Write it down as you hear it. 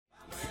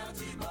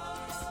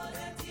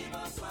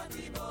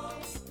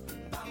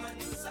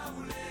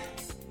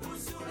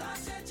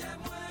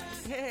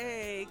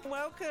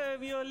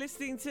welcome. You're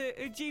listening to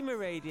Ujima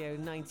Radio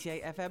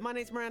 98 FM. My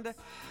name's Miranda,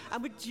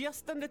 and with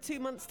just under 2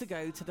 months to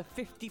go to the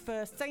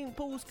 51st St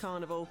Pauls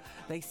Carnival,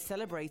 they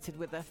celebrated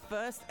with their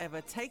first ever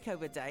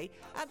takeover day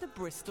at the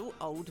Bristol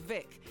Old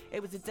Vic.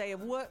 It was a day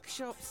of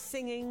workshops,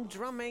 singing,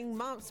 drumming,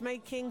 marks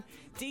making,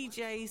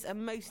 DJs,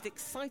 and most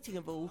exciting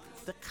of all,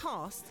 the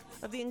cast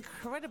of the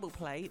incredible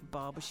play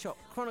Barbershop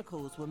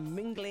Chronicles were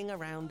mingling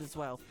around as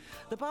well.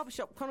 The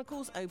Barbershop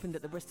Chronicles opened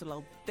at the Bristol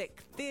Old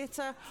Vic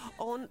Theatre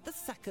on the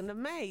 2nd of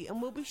May and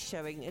will be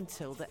showing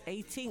until the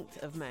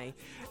 18th of May.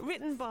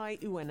 Written by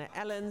Uwena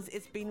Ellens,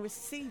 it's been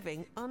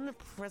receiving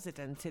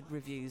unprecedented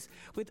reviews,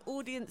 with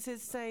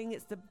audiences saying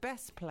it's the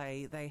best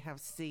play they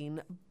have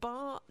seen,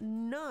 bar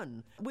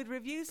none. With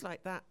reviews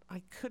like that,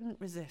 I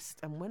couldn't resist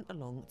and went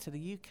along to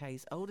the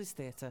UK's oldest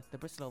theatre, the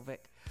Bristol Old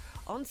Vic,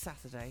 on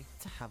Saturday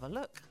to have a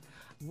look.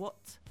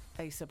 What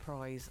a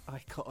surprise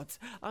I got.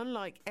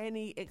 Unlike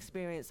any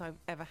experience I've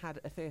ever had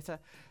at a theatre,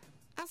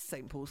 as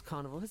St Pauls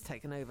Carnival has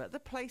taken over, the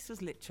place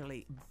was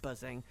literally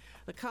buzzing.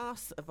 The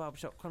cast of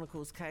Barbershop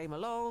Chronicles came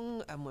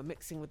along and were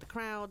mixing with the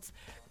crowds.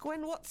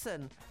 Gwen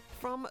Watson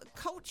from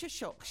Culture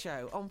Shock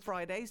Show on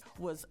Fridays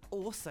was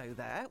also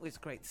there. It was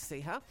great to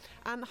see her.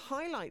 And the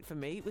highlight for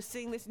me was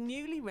seeing this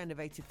newly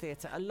renovated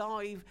theatre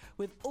alive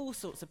with all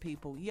sorts of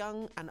people,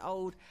 young and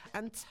old,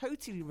 and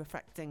totally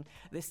reflecting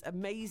this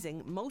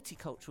amazing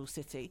multicultural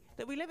city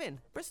that we live in,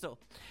 Bristol.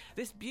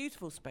 This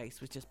beautiful space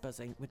was just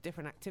buzzing with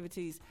different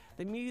activities.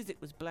 The music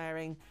was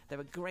blaring. There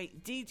were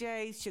great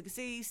DJs, Sugar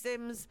C,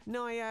 Sims,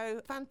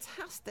 Ngaio,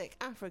 fantastic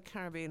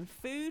Afro-Caribbean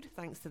food,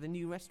 thanks to the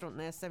new restaurant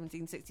there,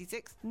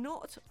 1766.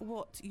 Not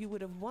what you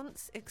would have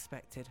once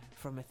expected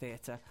from a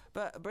theatre.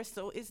 But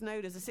Bristol is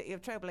known as a city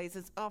of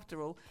trailblazers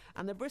after all,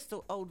 and the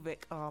Bristol Old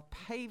Vic are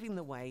paving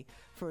the way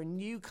for a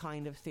new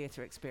kind of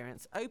theatre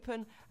experience,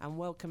 open and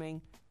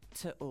welcoming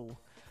to all.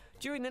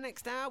 During the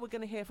next hour, we're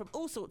going to hear from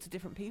all sorts of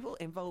different people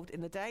involved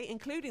in the day,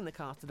 including the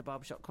cast of the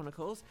Barbershop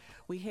Chronicles.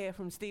 We hear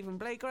from Stephen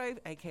Blagrove,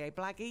 aka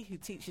Blaggy, who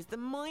teaches the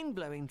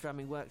mind-blowing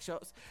drumming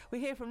workshops. We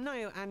hear from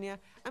Ngaio Anyia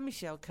and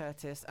Michelle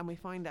Curtis, and we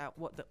find out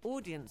what the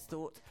audience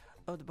thought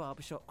of the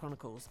Barbershop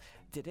Chronicles.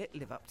 Did it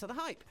live up to the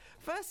hype?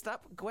 First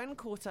up, Gwen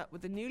caught up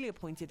with the newly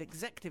appointed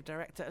Executive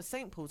Director of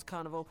St Pauls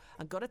Carnival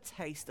and got a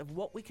taste of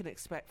what we can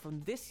expect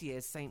from this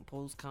year's St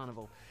Pauls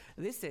Carnival.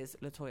 This is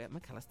LaToyah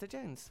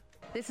McAllister-Jones.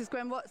 This is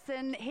Gwen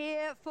Watson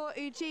here for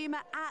Ujima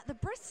at the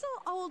Bristol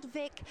Old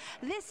Vic.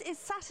 This is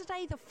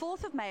Saturday the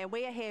 4th of May and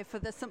we are here for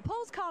the St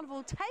Pauls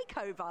Carnival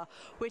Takeover,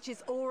 which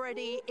is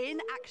already in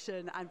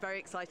action and very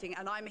exciting.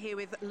 And I'm here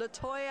with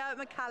LaToyah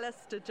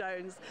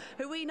McAllister-Jones,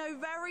 who we know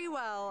very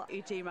well,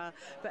 Ujima,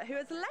 but who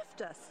has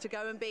left us to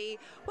go and be,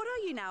 what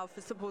are you now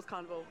for St Pauls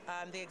Carnival?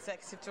 I'm the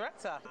Executive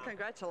Director.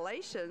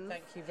 Congratulations.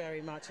 Thank you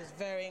very much. It's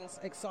very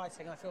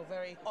exciting. I feel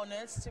very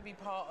honoured to be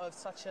part of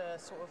such a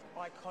sort of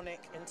iconic,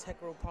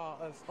 integral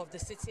part of the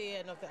city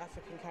and of the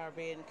African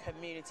Caribbean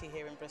community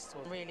here in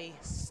Bristol. I'm really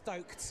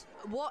stoked.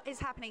 What is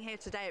happening here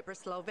today at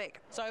Bristol Old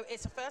Vic? So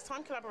it's a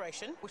first-time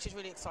collaboration, which is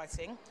really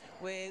exciting.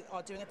 We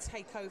are doing a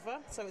takeover,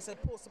 so it's a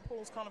St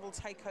Pauls Carnival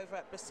takeover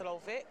at Bristol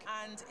Old Vic,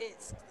 and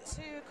it's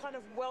to kind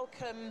of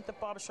welcome the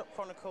Barbershop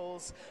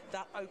Chronicles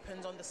that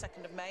opened on the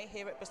 2nd of May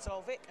here at Bristol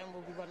Old Vic and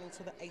will be running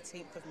till the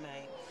 18th of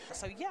May.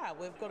 So yeah,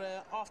 we've got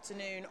an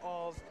afternoon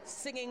of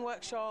singing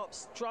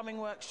workshops, drumming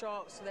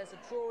workshops. So there's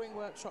a drawing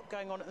workshop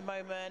going on at the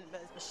moment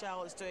that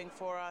Michelle is doing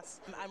for us,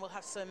 and we'll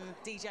have some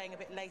DJing a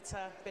bit later,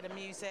 a bit of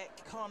music,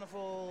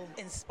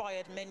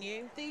 carnival-inspired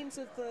menu. Themes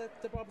of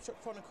the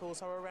Barbershop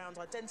Chronicles are around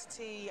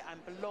identity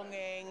and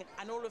belonging,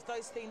 and all of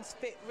those themes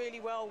fit really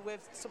well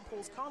with St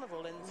Paul's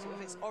Carnival and sort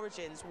of its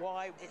origins,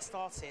 why it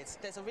started.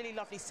 There's a really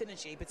lovely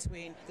synergy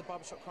between the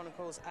Barbershop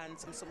Chronicles and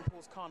St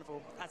Paul's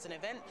Carnival as an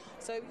event.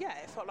 So yeah,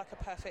 it felt like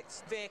a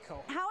perfect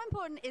vehicle. How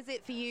important is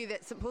it for you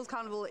that St Paul's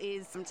Carnival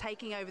is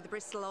taking over the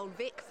Bristol Old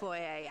Vic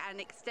foyer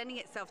and extending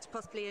itself to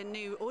possibly a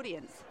new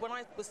audience? When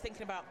I was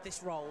thinking about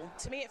this role,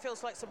 to me it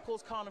feels like St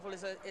Paul's Carnival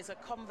is a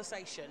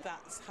conversation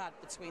that's had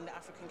between the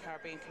African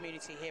Caribbean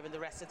community here and the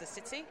rest of the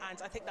city,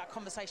 and I think that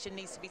conversation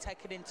needs to be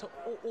taken into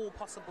all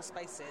possible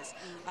spaces,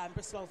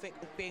 Bristol Old Vic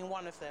being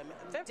one of them.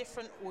 They're a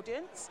different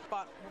audience,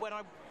 but when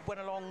I went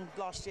along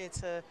last year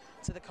to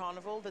the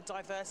carnival, the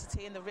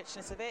diversity and the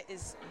richness of it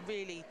is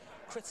really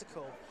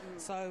critical.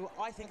 So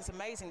I think it's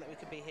amazing that we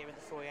could be here in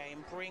the foyer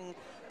and bring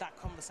that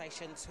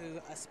conversation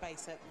to a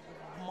space that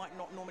might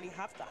not normally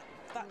have that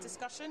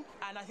discussion.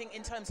 And I think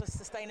in terms of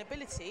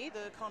sustainability,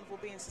 the carnival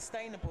being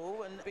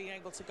sustainable and being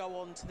able to go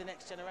on to the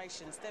next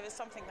generations, there is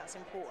something that's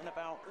important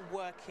about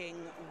working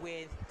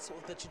with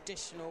sort of the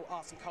traditional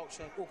arts and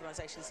culture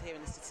organisations here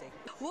in the city.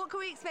 What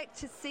can we expect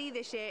to see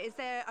this year?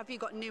 Have you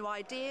got new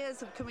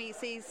ideas? Can we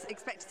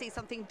expect to see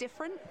something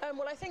different?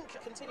 Well, I think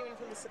continuing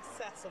from the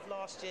success of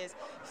last year's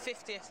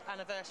 50th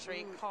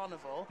anniversary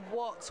carnival,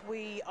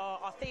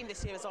 our theme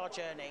this year is our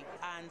journey,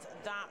 and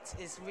that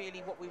is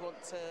really what we're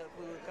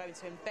going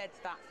to embed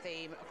that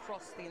theme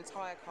across the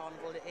entire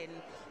carnival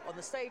on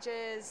the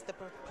stages, the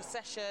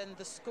procession,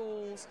 the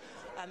schools,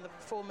 and the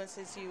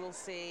performances you will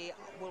see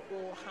will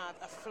all have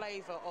a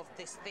flavour of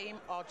this theme,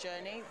 our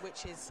journey,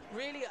 which is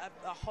really a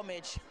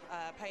homage,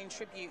 paying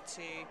tribute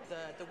to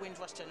the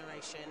Windrush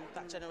generation,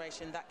 that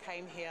generation that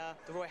came here,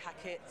 the Roy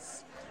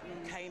Hackett's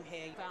came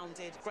here,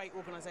 founded great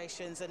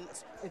organisations and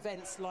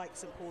events like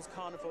St Pauls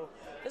Carnival.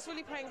 It's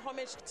really paying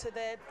homage to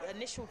their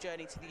initial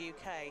journey to the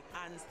UK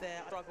and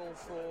their struggle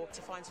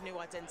to find a new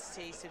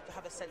identity, to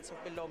have a sense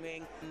of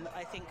belonging. And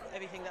I think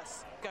everything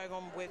that's going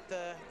on with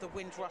the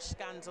Windrush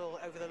scandal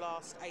over the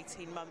last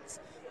 18 months,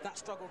 that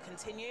struggle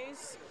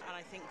continues, and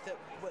I think that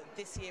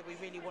this year we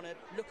really want to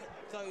look at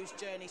those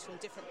journeys from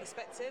different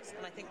perspectives,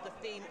 and I think the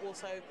theme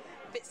also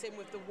fits in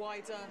with the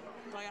wider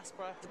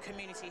diaspora, the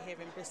community here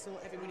in Bristol.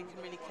 Everybody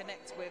can really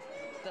connect with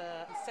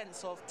the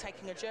sense of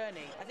taking a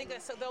journey. I think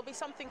there'll be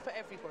something for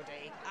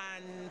everybody,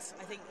 and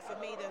I think for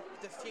me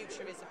the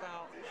future is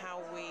about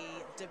how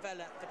we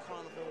develop the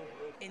carnival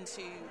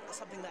into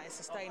something that is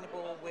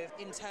sustainable, with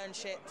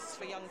internships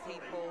for young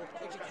people,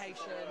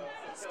 education,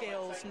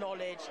 skills,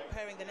 knowledge,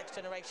 preparing the next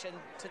generation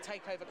to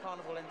take over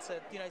carnival and so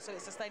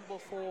it's sustainable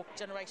for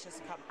generations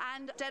to come.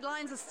 And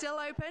deadlines are still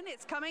open.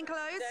 It's coming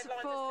close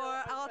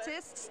for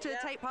artists to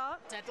take part.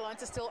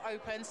 Deadlines are still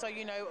open, so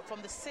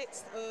from the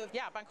 6th of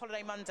Bank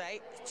Holiday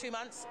Monday, 2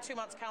 months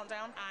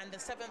countdown, and the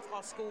 7th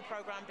our school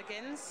programme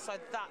begins, so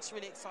that's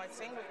really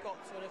exciting. We've got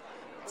sort of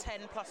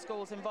 10 plus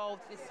schools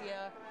involved this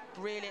year.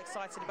 Really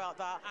excited about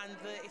that. And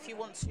if you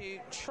want to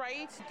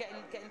trade, get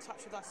in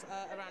touch with us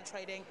around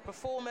trading.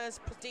 Performers,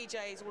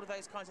 DJs, all of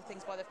those kinds of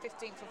things by the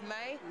 15th of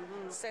May.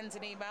 Send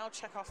an email,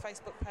 check our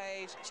Facebook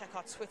page, check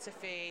our Twitter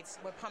feeds.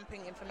 We're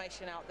pumping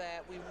information out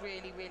there. We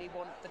really, really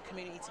want the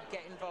community to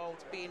get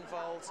involved, be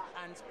involved,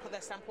 and put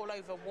their stamp all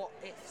over what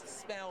it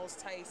smells,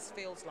 tastes,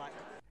 feels like.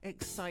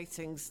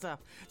 Exciting stuff.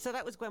 So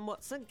that was Gwen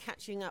Watson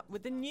catching up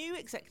with the new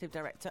Executive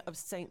Director of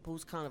St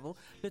Pauls Carnival,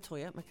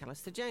 LaToyah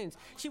McAllister-Jones.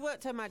 She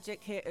worked her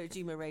magic here at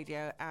Ujima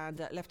Radio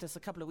and left us a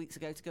couple of weeks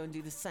ago to go and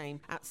do the same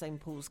at St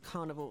Pauls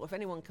Carnival. If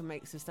anyone can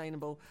make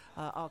sustainable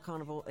our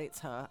carnival, it's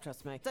her,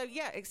 trust me. So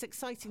yeah, it's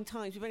exciting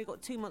times. We've only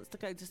got 2 months to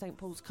go to St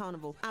Pauls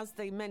Carnival. As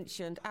they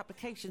mentioned,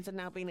 applications are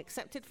now being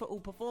accepted for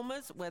all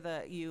performers,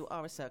 whether you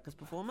are a circus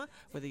performer,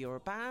 whether you're a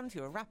band,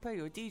 you're a rapper,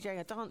 you're a DJ,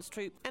 a dance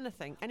troupe,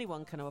 anything,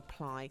 anyone can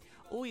apply.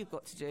 All you've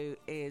got to do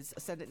is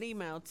send an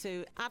email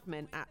to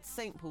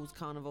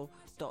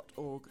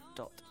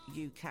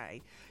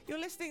admin@stpaulscarnival.org.uk. You're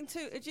listening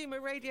to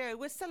Ujima Radio.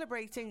 We're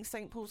celebrating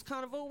St Pauls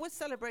Carnival, we're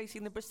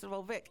celebrating the Bristol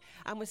Old Vic,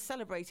 and we're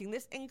celebrating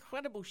this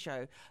incredible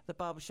show, the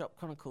Barbershop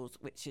Chronicles,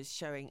 which is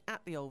showing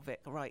at the Old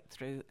Vic right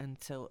through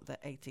until the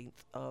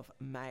 18th of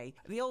May.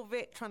 The Old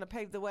Vic trying to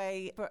pave the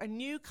way for a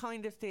new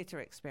kind of theatre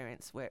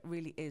experience where it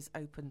really is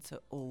open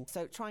to all.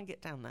 So try and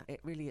get down there.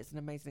 It really is an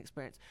amazing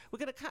experience. We're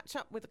going to catch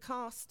up with the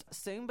cast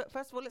soon, but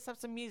first of all, let's have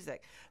some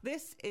music.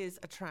 This is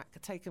a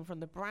track taken from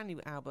the brand new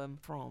album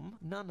from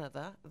none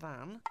other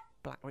than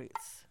Black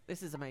Roots.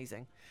 This is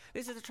amazing.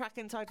 This is a track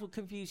entitled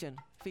Confusion,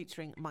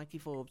 featuring Mikey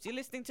Forbes. You're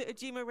listening to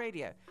Ujima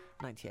Radio,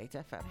 98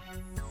 FM.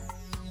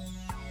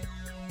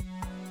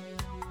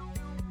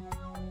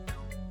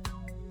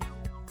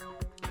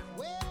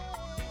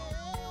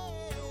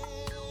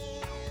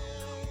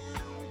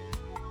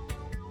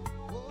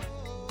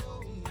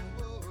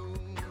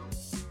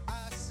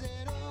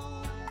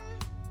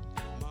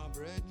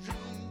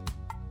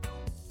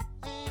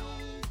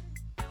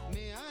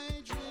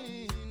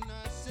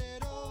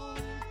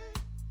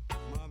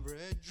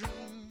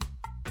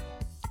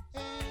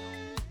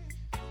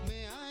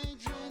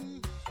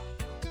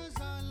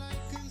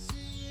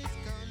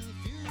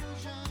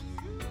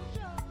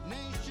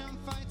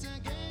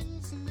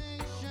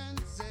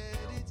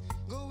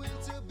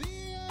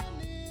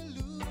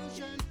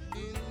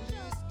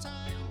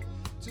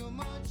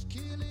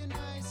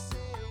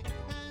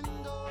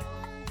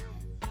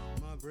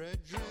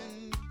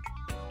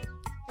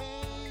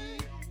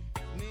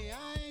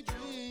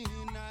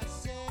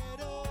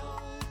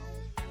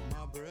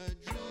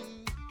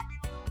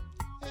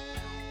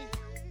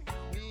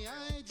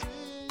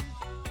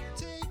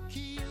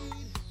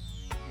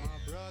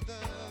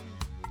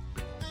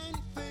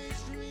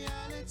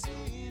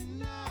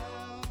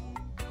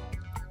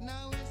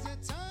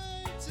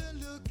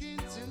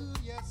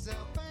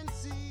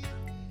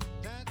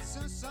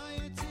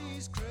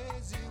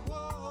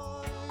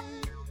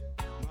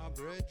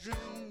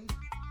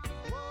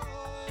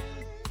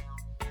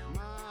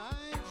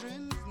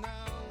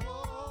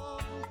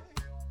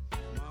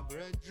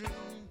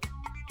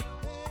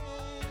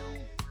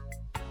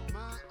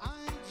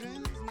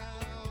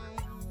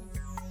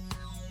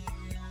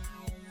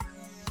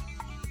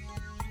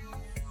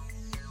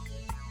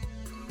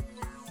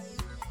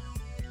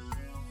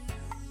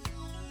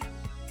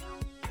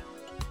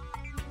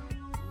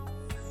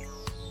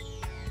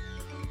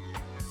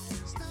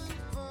 Stand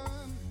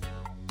firm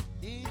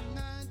in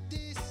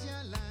this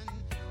your land.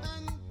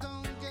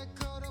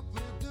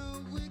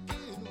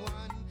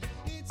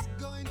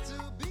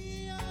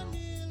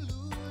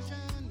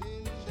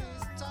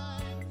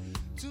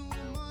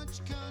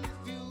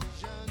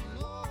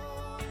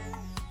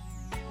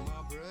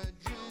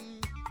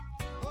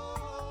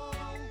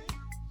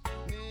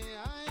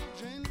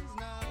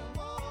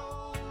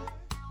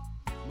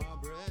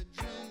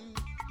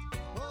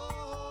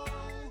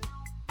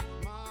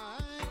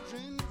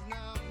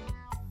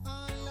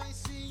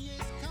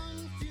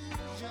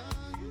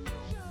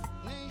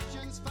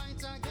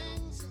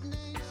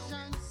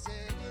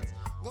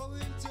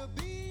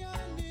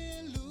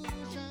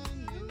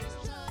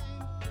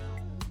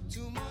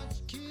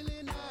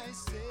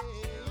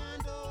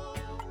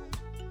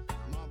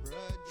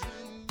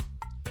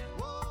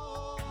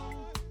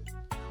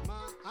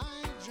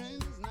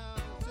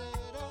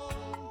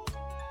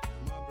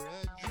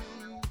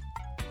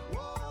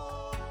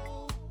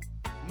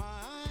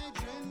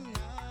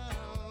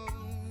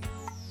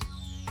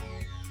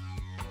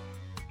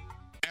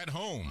 at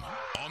home,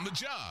 on the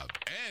job,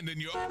 and in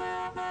your...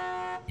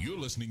 You're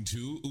listening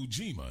to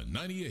Ujima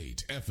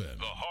 98 FM,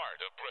 the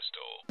heart of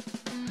Bristol.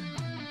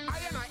 I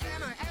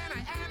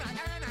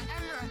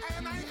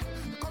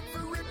come to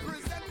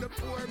represent the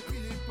poor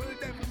people,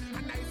 them.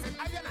 And I said,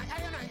 I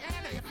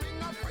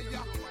bring up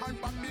fire,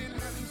 and Babylon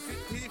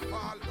City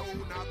fall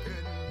down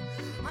again.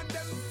 And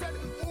them said,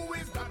 who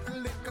is that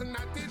little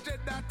natty jet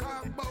that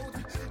talk about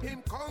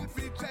him come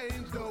fi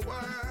change the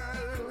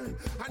world?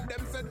 And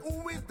them said,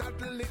 who is that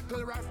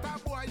little Rasta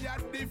boy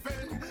that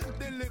defend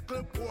the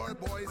little poor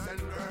boys and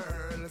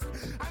girls?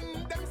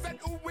 And them said,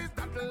 who is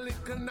that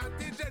little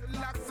natty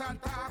dreadlocks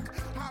attack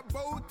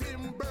about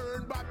him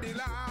burn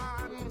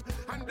Babylon?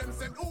 And them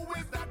said, who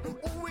is that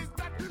little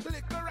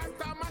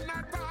Rasta man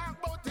attack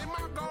about him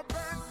a go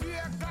burn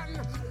pagan?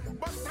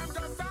 But I'm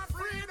just a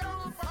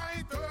freedom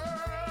fighter,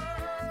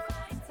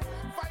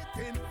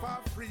 fighting for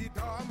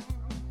freedom.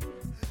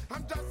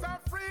 I'm just a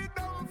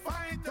freedom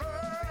fighter,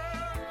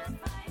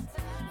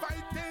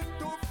 fighting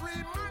to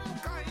free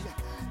mankind.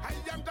 I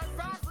am just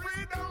a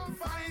freedom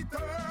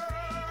fighter,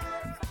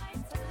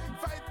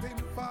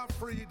 fighting for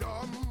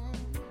freedom.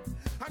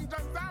 I'm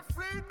just a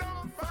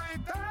freedom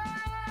fighter,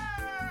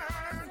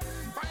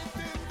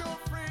 fighting to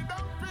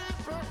freedom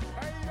people.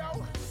 Hey yo,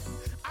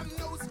 I'm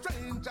no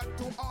stranger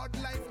to hard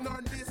life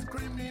nor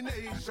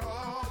discrimination.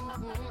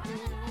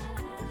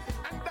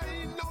 And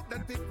I know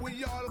that if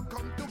we all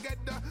come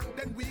together,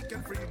 then we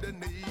can free the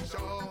nation.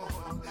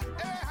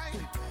 Hey,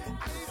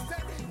 I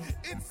said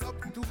it's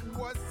up to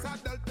us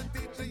adults to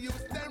teach the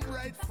youth them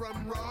right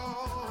from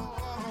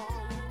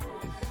wrong.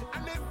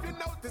 And if you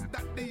notice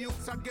that the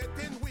youths are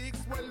getting weak,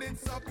 well,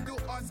 it's up to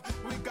us.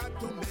 We got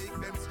to make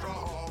them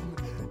strong.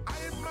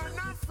 I'm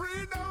a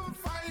freedom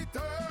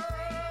fighter,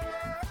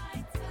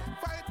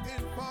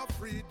 fighting for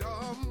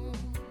freedom.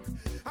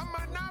 I'm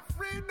a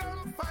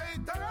freedom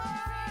fighter,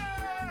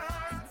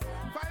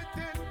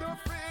 fighting to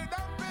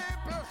freedom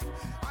people.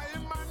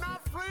 I'm a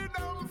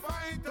freedom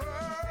fighter,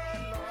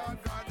 Lord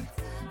God,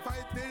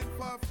 fighting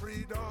for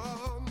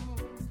freedom.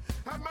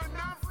 I'm a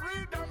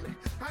freedom,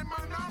 I'm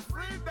a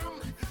freedom,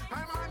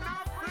 I'm a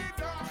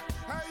freedom.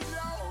 Hey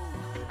yo,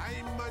 I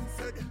man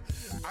said,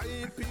 I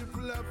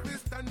people have to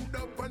stand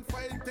up and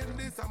fight in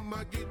this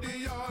Armageddon.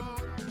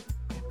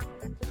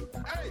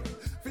 Hey,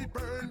 we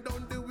burn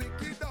down the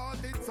wicked all,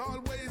 it's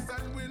always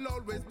and will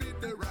always be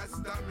the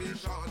Rasta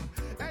mission.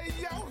 Hey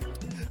yo,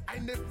 I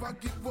never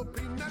give up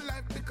in my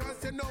life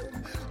because you know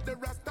the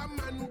Rasta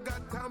man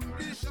got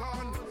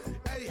ambition.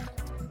 Hey,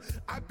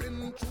 I've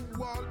been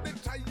through all the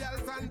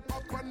trials and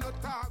Papa no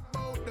talk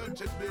about the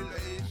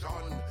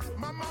tribulation.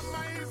 My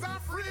mama is a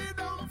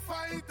freedom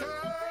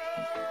fighter,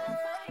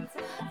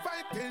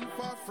 fighting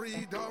for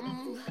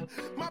freedom.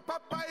 My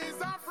papa is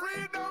a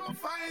freedom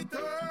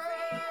fighter,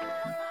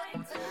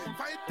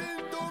 fighting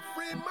to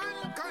free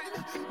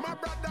mankind. My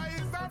brother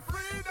is a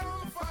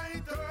freedom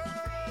fighter,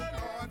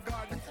 Lord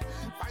God,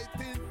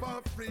 fighting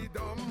for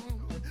freedom.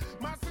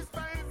 My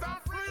sister is a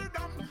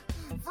freedom,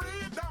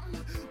 freedom.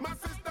 My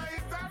sister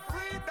is a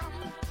freedom,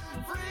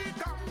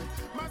 freedom.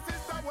 My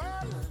sister,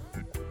 well.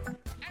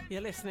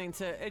 You're listening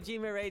to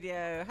Ujima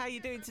Radio. How are you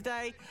doing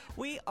today?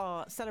 We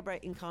are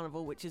celebrating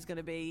Carnival, which is going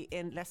to be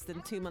in less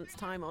than 2 months'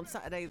 time on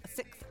Saturday, the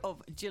 6th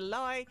of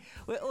July.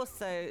 We're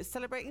also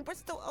celebrating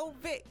Bristol Old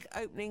Vic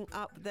opening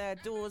up their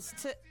doors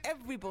to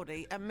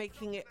everybody and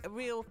making it a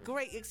real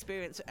great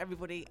experience for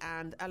everybody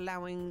and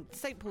allowing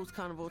St Pauls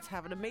Carnival to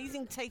have an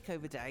amazing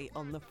takeover day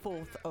on the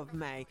 4th of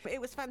May. It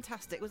was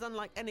fantastic. It was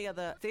unlike any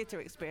other theatre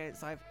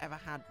experience I've ever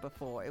had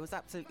before. It was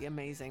absolutely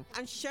amazing.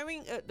 And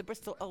showing at the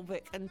Bristol Old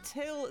Vic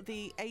until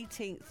the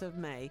 18th of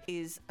May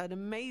is an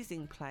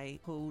amazing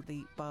play called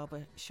The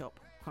Barber Shop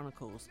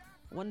Chronicles.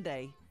 One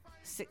day,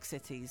 6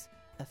 cities,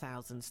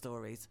 1,000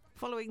 stories.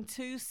 Following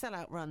 2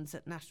 sellout runs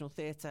at National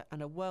Theatre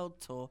and a world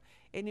tour,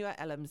 Ngaio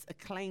Anyie's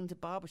acclaimed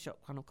Barbershop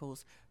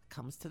Chronicles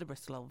comes to the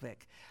Bristol Old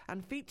Vic.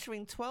 And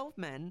featuring 12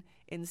 men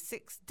in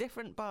 6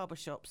 different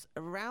barbershops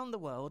around the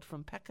world,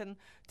 from Pecan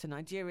to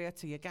Nigeria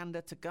to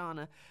Uganda to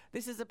Ghana,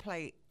 this is a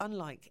play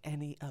unlike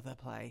any other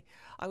play.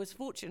 I was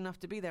fortunate enough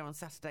to be there on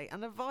Saturday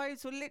and the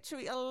vibes were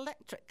literally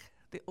electric.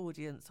 The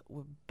audience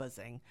were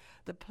buzzing.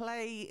 The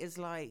play is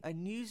like a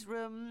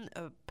newsroom,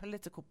 a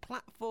political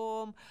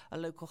platform, a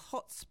local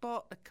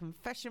hotspot, a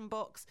confession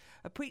box,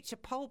 a preacher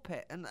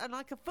pulpit, and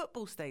like a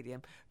football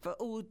stadium for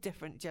all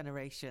different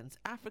generations.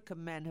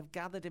 African men have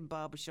gathered in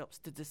barbershops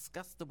to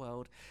discuss the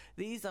world.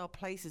 These are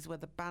places where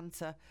the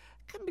banter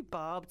can be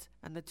barbed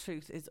and the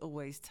truth is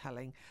always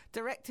telling.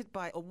 Directed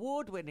by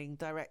award-winning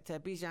director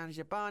Bijan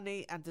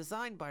Jabani and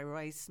designed by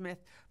Ray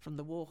Smith from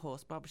the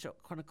Warhorse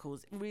Barbershop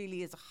Chronicles, it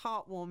really is a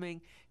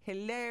heartwarming,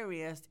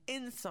 hilarious,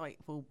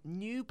 insightful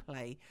new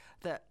play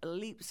that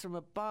leaps from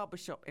a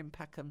barbershop in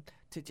Peckham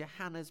to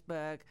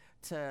Johannesburg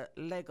to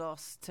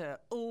Lagos to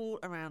all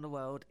around the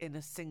world in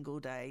a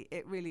single day.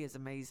 It really is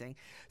amazing.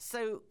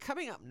 So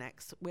coming up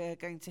next, we're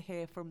going to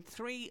hear from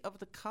 3 of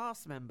the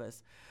cast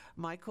members,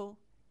 Michael,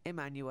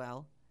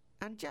 Emmanuel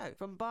and Joe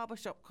from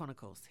Barbershop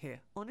Chronicles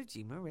here on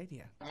Ujima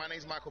Radio. My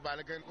name's Michael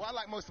Balogun. What I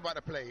like most about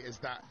the play is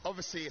that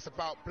obviously it's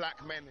about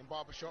black men in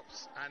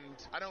barbershops, and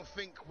I don't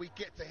think we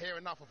get to hear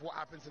enough of what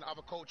happens in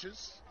other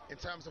cultures in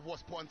terms of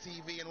what's put on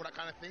TV and all that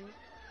kind of thing.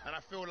 And I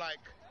feel like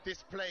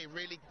this play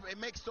really, it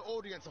makes the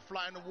audience a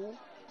fly on the wall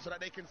so that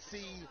they can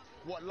see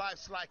what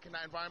life's like in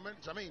that environment.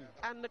 Do you know what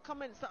I mean? And the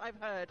comments that I've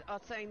heard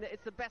are saying that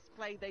it's the best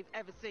play they've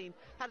ever seen.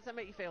 How does that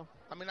make you feel?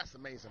 I mean, that's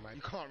amazing, man.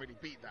 You can't really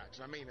beat that. Do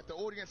you know what I mean? If the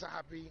audience are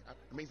happy,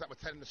 it means that we're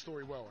telling the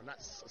story well, and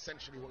that's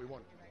essentially what we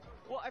want.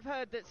 What I've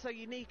heard that's so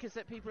unique is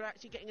that people are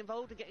actually getting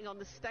involved and getting on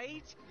the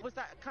stage. Was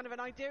that kind of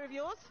an idea of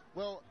yours?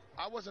 Well,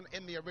 I wasn't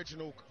in the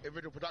original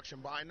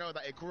production, but I know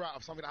that it grew out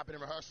of something that happened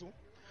in rehearsal.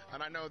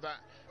 And I know that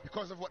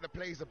because of what the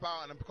play's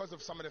about and because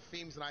of some of the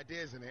themes and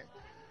ideas in it,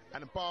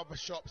 and the barber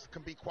shops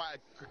can be quite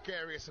a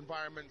gregarious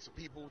environment, so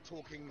people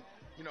talking,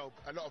 you know,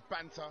 a lot of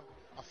banter.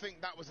 I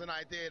think that was an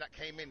idea that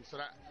came in so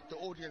that the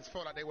audience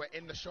felt like they were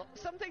in the shop.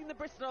 Something the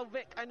Bristol Old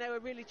Vic, I know, are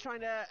really trying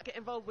to get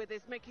involved with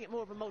is making it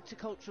more of a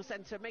multicultural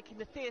centre, making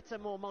the theatre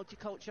more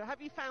multicultural.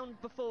 Have you found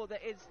before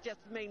that it's just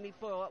mainly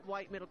for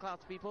white middle-class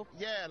people?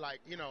 Yeah, like,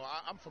 you know,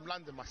 I'm from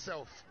London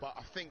myself, but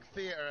I think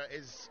theatre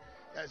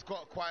has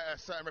got quite a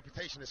certain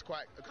reputation. It's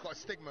got a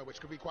stigma which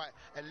could be quite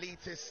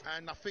elitist,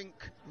 and I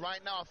think right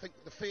now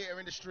the theatre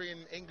industry in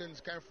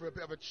England's going through a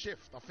bit of a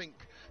shift. I think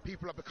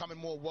people are becoming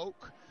more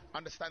woke,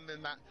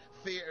 understanding that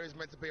theatre is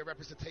meant to be a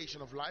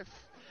representation of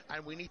life,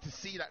 and we need to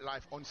see that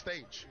life on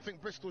stage. I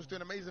think Bristol's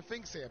doing amazing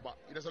things here, but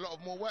there's a lot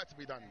of more work to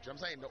be done. Do you know what I'm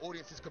saying? The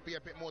audiences could be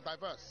a bit more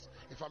diverse,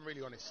 if I'm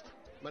really honest.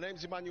 My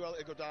name's Emmanuel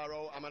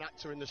Igodaro. I'm an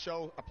actor in the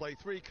show. I play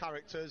 3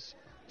 characters: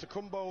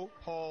 Tacumbo,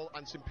 Paul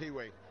and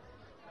Simpiwe.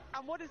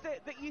 And what is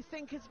it that you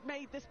think has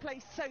made this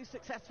place so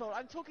successful?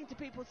 I'm talking to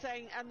people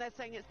and they're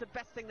saying it's the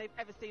best thing they've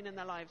ever seen in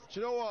their lives. Do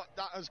you know what?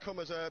 That has come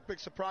as a big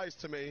surprise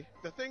to me.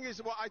 The thing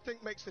is, what I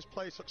think makes this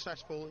play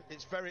successful,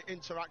 it's very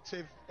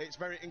interactive, it's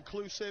very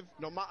inclusive.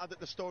 No matter that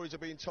the stories are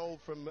being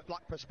told from a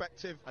black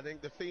perspective, I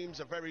think the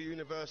themes are very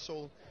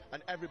universal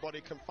and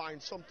everybody can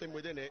find something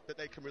within it that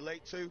they can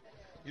relate to.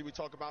 We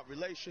talk about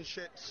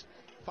relationships,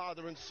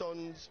 father and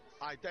sons,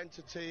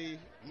 identity,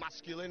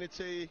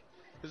 masculinity.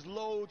 There's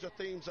loads of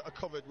themes that are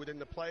covered within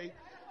the play,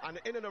 and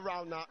in and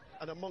around that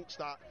and amongst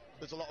that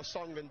there's a lot of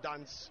song and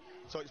dance,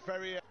 so it's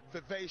very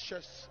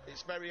vivacious,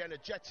 it's very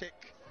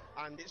energetic,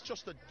 and it's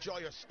just a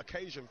joyous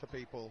occasion for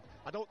people.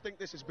 I don't think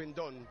this has been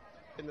done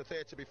in the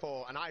theatre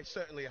before, and I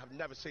certainly have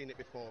never seen it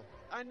before.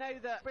 I know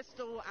that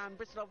Bristol and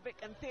Bristol Old Vic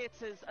and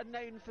theatres are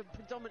known for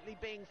predominantly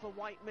being for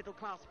white middle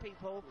class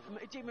people.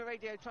 Ujima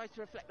Radio tries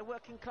to reflect the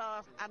working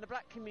class and the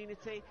black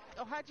community.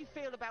 How do you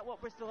feel about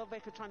what Bristol Old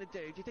Vic are trying to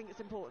do? Do you think it's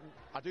important?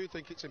 I do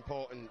think it's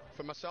important.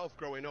 For myself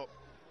growing up,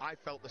 I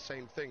felt the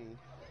same thing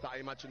that I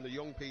imagine the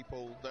young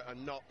people that are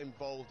not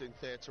involved in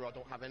theatre or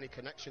don't have any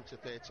connection to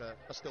theatre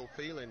are still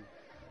feeling.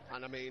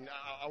 And I mean,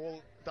 I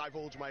won't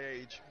divulge my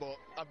age, but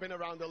I've been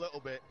around a little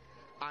bit,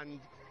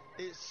 and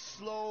it's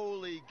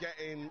slowly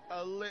getting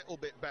a little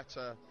bit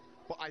better.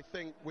 But I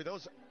think with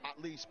us at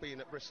least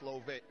being at Bristol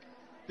Old Vic,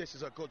 this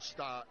is a good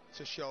start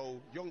to show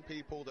young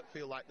people that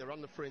feel like they're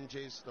on the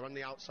fringes, they're on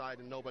the outside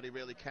and nobody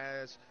really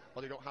cares,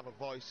 or they don't have a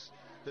voice,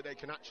 that they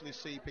can actually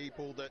see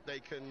people that they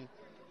can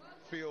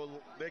feel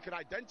they can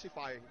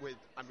identify with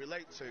and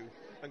relate to,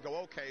 and go,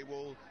 okay,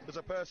 well, there's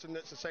a person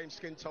that's the same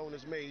skin tone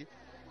as me,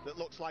 that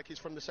looks like he's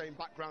from the same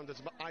background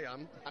as I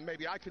am, and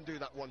maybe I can do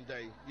that one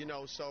day, you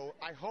know. So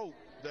I hope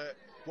that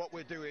what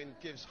we're doing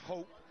gives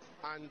hope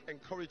and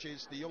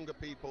encourages the younger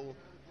people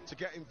to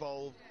get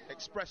involved,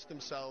 express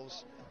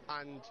themselves,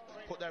 and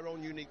put their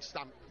own unique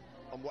stamp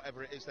on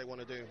whatever it is they want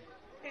to do.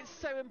 It's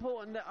so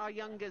important that our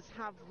youngers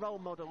have role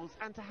models,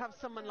 and to have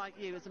someone like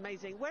you is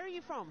amazing. Where are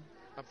you from?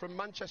 I'm from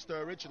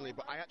Manchester originally,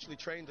 but I actually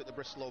trained at the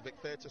Bristol Old Vic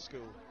Theatre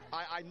School.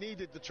 I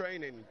needed the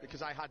training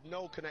because I had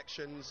no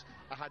connections,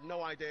 I had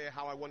no idea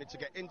how I wanted to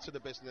get into the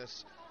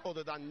business,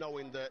 other than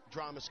knowing that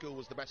drama school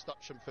was the best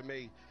option for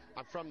me.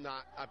 And from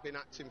that, I've been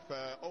acting for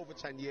over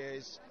 10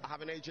 years. I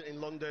have an agent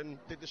in London,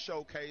 did the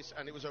showcase,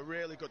 and it was a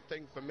really good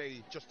thing for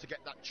me just to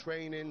get that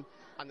training,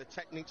 and the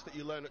techniques that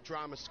you learn at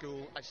drama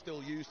school I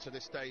still use to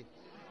this day.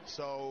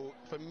 So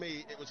for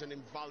me, it was an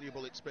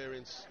invaluable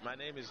experience. My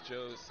name is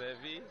Joe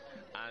Servi,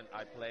 and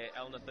I play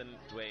Elnathan,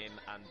 Dwayne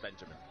and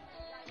Benjamin.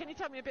 Can you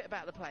tell me a bit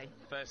about the play?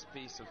 First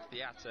piece of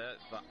theatre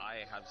that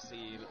I have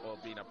seen or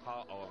been a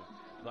part of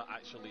that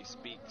actually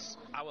speaks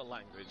our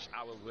language,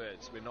 our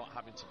words. We're not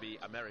having to be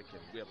American,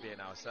 we're being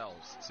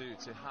ourselves.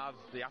 To have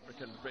the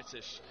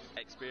African-British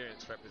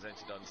experience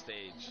represented on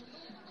stage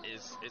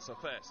it's a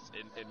first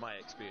in my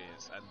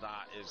experience, and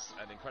that is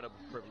an incredible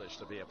privilege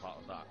to be a part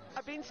of that.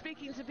 I've been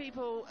speaking to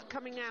people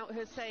coming out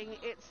who are saying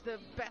it's the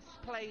best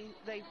play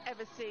they've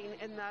ever seen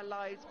in their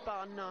lives,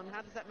 bar none.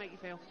 How does that make you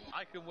feel?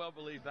 I can well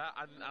believe that,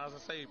 and as I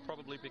say,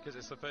 probably because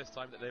it's the first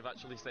time that they've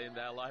actually seen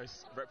their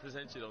lives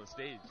represented on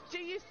stage. Do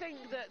you think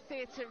that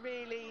theatre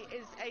really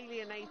is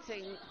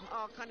alienating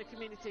our kind of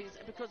communities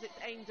because it's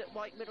aimed at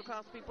white middle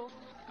class people?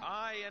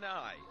 I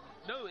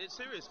No, it's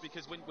serious,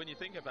 because when you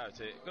think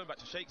about it, going back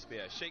to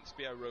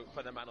Shakespeare wrote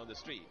for the man on the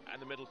street,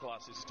 and the middle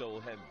classes stole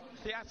him.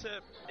 Theatre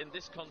in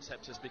this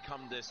concept has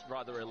become this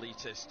rather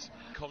elitist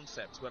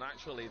concept, when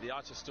actually the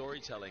art of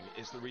storytelling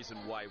is the reason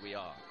why we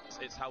are.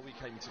 It's how we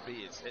came to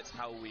be, it's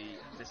how we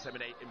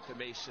disseminate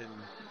information.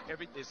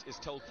 Everything is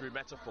told through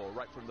metaphor,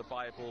 right from the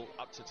Bible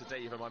up to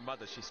today. Even my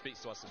mother, she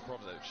speaks to us in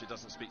Proverbs, she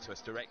doesn't speak to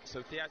us direct.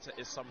 So theatre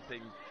is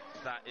something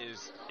that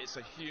it's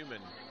a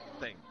human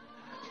thing,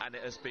 and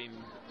it has been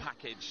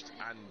packaged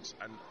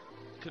and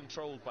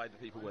controlled by the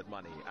people with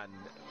money, and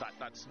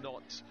that's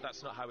not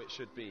how it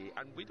should be.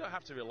 And we don't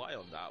have to rely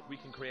on that. We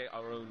can create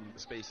our own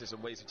spaces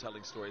and ways of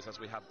telling stories, as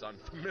we have done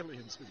for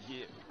millions of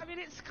years. I mean,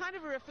 it's kind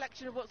of a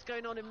reflection of what's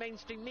going on in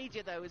mainstream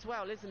media, though, as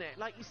well, isn't it?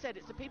 Like you said,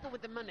 it's the people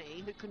with the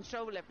money who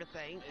control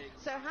everything.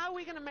 So how are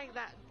we going to make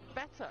that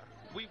better?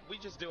 We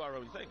just do our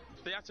own thing.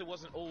 Theatre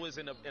wasn't always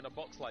in a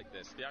box like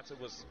this. Theatre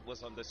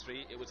was on the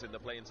street, it was in the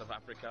plains of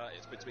Africa,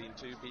 it's between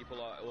two people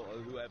or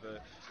whoever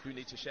who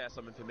need to share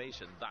some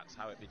information. That's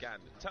how it began.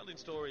 Telling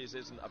stories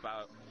isn't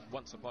about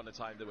once upon a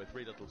time there were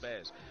three little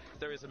bears.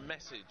 There is a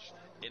message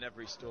in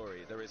every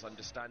story, there is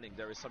understanding,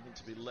 there is something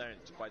to be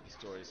learnt by the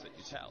stories that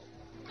you tell.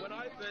 When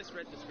I first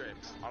read the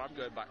script, and I'm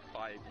going back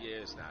 5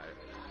 years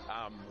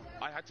now,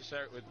 I had to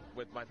share it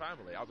with my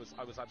family. I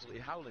was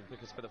absolutely howling,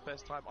 because for the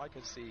first time I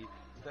could see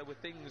there were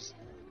things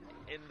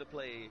in the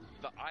play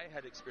that I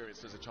had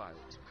experienced as a child,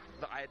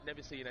 that I had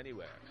never seen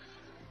anywhere.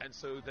 And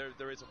so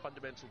there is a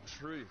fundamental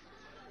truth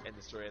in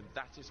the story, and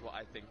that is what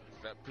I think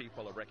that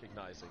people are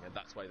recognising, and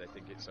that's why they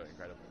think it's so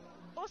incredible.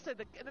 Also,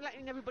 they're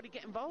letting everybody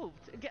get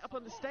involved and get up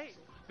on the stage.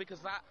 Because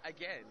that,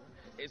 again,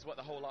 is what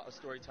the whole art of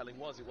storytelling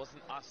was. It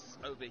wasn't us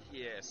over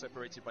here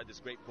separated by this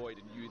great void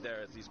and you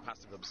there as these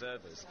passive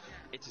observers.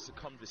 It is a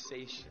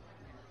conversation.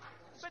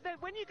 But then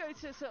when you go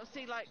to sort of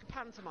see, like,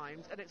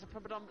 pantomimes, and it's a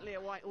predominantly a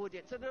white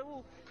audience, and they're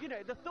all, you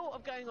know, the thought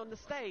of going on the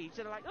stage,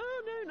 and they're like,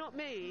 oh, no, not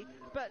me.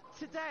 But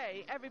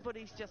today,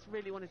 everybody's just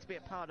really wanted to be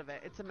a part of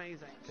it. It's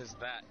amazing. Because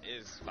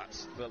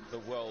that's the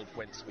world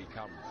whence we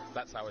come.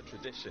 That's our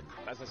tradition.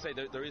 As I say,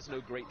 there is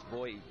no great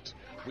void.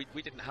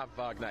 We didn't have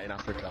Wagner in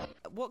Africa.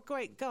 What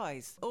great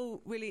guys.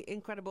 All really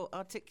incredible,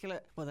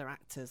 articulate. Well, they're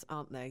actors,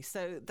 aren't they?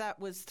 So that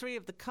was 3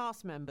 of the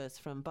cast members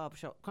from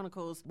Barbershop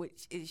Chronicles,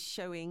 which is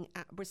showing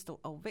at Bristol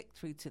Old Vic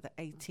through to the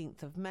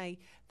 18th of May.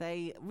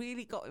 They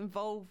really got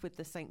involved with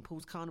the St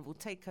Pauls Carnival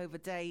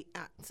Takeover Day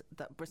at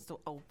the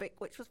Bristol Old Vic,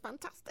 which was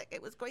fantastic.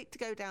 It was great to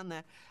go down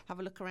there, have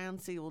a look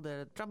around, see all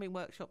the drumming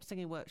workshops,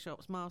 singing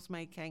workshops, mask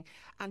making,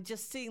 and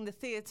just seeing the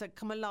theatre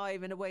come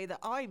alive in a way that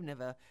I've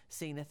never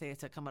seen a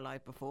theatre come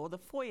alive before. The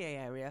foyer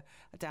area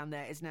down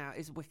there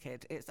is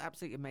wicked. It's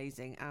absolutely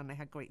amazing, and they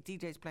had great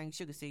DJs playing.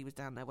 Sugar C was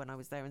down there when I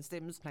was there, and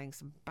Stims playing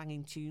some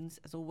banging tunes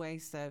as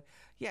always. So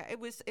yeah, it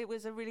was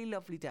a really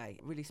lovely day,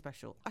 really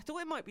special. I thought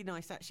it might be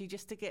nice actually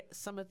just to get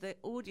some of the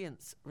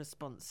audience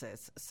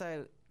responses.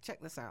 So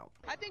check this out.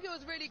 I think it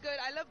was really good.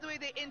 I love the way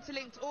they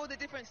interlinked all the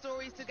different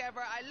stories together.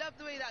 I love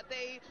the way that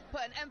they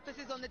put an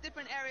emphasis on the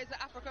different areas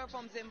of Africa,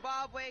 from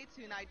Zimbabwe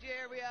to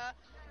Nigeria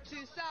to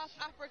South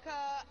Africa,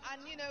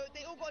 and you know,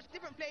 they all got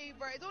different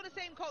flavours. It's all the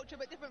same culture,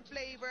 but different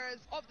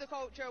flavours of the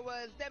culture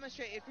was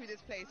demonstrated through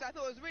this play. So I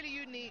thought it was really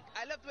unique.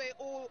 I love the way it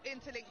all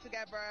interlinked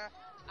together,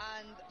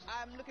 and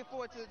I'm looking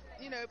forward to,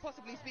 you know,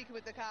 possibly speaking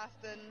with the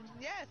cast and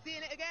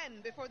seeing it again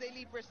before they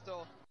leave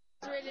Bristol.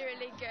 It's really,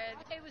 really good.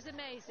 It was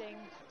amazing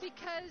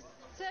because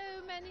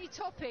so many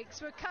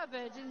topics were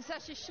covered in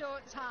such a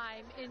short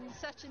time in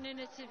such an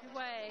innovative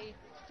way.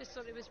 Just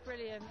thought it was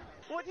brilliant.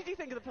 What did you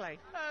think of the play?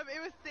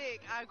 It was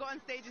sick. I got on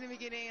stage in the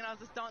beginning and I was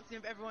just dancing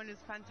with everyone. It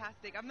was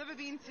fantastic. I've never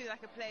been to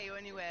like a play or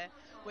anywhere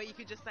where you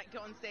could just like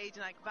get on stage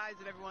and like vibes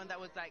with everyone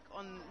that was like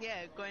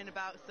going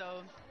about.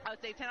 So I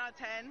would say 10 out of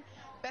 10.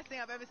 Best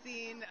thing I've ever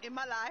seen in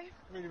my life.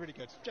 Really, really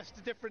good. Just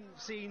the different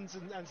scenes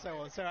and so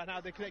on. So and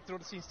how they connected all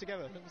the scenes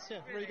together. It was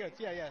really good.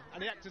 Yeah.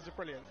 And the actors are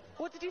brilliant.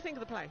 What did you think of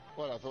the play?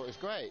 Well, I thought it was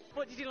great.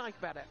 What did you like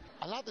about it?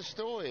 I like the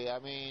story. I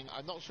mean,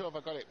 I'm not sure if I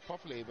got it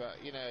properly, but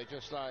you know,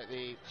 just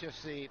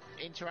the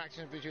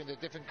interaction between the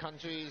different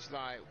countries,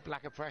 like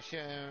black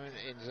oppression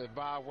in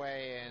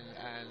Zimbabwe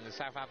and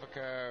South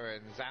Africa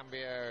and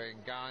Zambia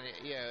and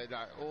Ghana,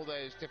 like all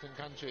those different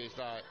countries.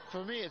 Like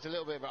for me, it's a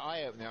little bit of an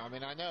eye-opener. I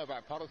mean, I know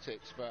about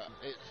politics, but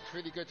it's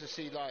really good to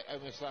see like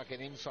almost like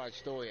an inside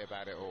story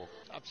about it all.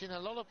 I've seen a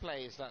lot of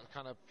plays that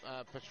kind of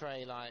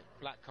portray like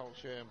black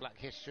culture and black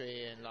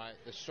history and like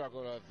the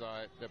struggle of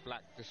like the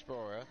black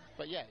diaspora.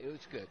 But yeah, it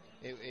was good.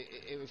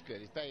 It was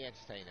good. It's very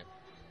entertaining.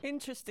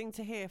 Interesting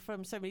to hear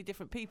from so many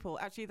different people.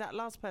 Actually, that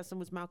last person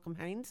was Malcolm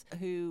Haynes,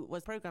 who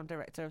was programme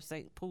director of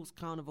St Pauls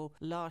Carnival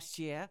last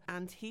year,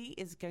 and he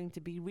is going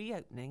to be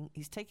reopening.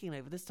 He's taking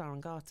over the Star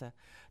and Garter.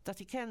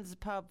 Dutty Ken's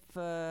pub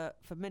for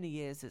many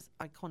years is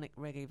iconic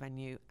reggae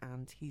venue,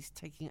 and he's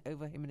taking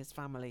over, him and his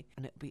family,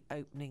 and it'll be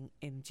opening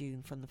in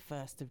June, from the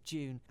 1st of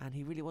June, and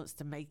he really wants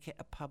to make it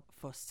a pub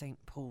for St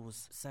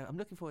Paul's. So I'm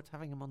looking forward to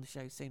having him on the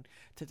show soon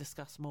to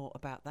discuss more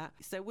about that.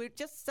 So we're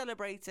just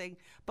celebrating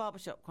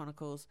Barbershop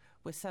Chronicles.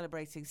 We're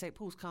celebrating St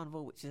Pauls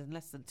Carnival, which is in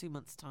less than 2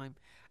 months' time,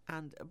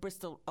 and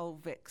Bristol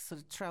Old Vic's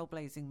sort of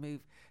trailblazing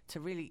move to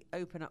really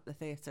open up the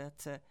theatre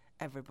to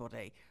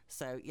everybody.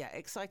 So, yeah,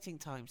 exciting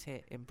times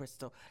here in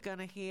Bristol.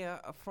 Gonna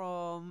hear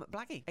from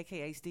Blaggy,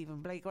 aka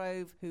Stephen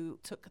Blagrove, who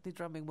took the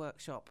drumming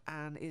workshop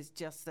and is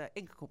just an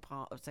integral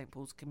part of St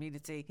Paul's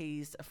community.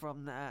 He's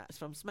from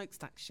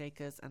Smokestack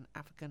Shakers and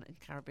African and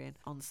Caribbean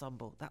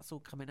Ensemble. That's all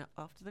coming up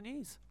after the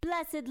news.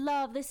 Blessed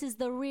love, this is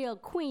the real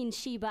Queen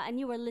Sheba, and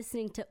you are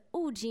listening to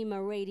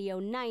Ujima Radio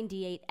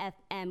 98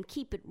 FM.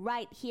 Keep it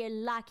right here,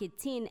 lock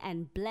it in,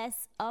 and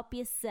bless up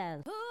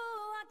yourself. Ooh,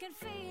 I can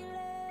feel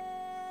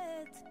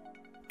it.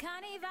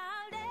 Carnival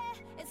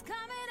Day is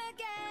coming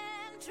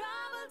again.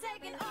 Trouble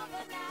taking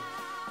over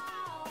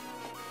now.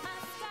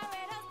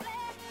 Masqueraders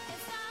play,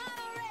 it's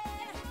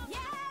honoring.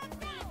 Yeah,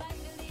 feel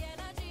the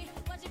energy.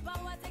 Watch it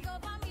power take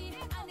over me.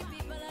 And the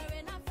people are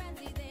in a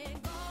frenzy. They're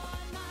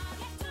gone mad.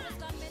 Just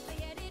come and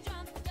hear the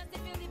drum. Just to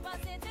feel the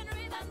pulsating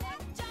rhythm.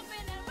 They're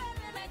jumping and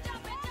waving. They're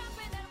jumping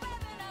and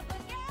waving up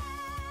again.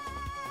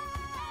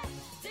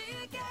 Do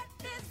you get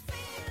this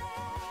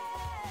feeling?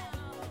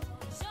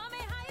 Show me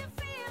how you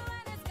feel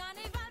when it's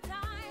carnival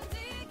time. Do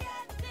you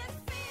get this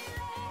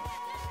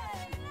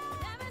feeling?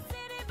 Never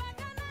see the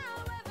bacchanal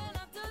waving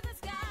up to the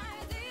sky.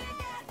 Do you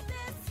get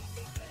this?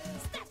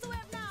 Start to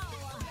wave now.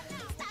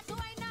 Start to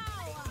wave now.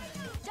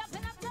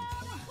 Jumping up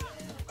down.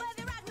 Wave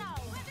the rag now.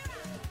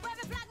 Wave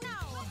the flag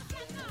now.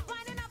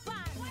 Winding up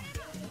on.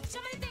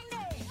 Show me the thing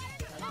there.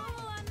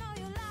 Oh, I know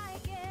you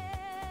like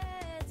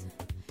it.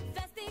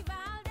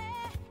 Festival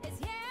Day is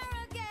here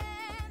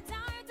again.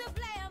 Time to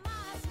play a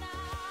march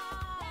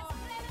now.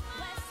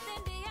 West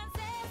Indian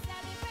say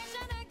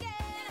celebration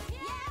again.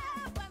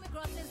 Yeah, when we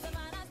cross the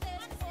Savannah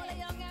stage, all the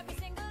young every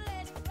single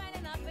age,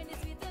 riding up in the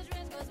sweetest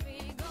range, 'cause we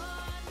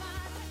gone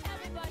mad.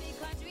 Everybody,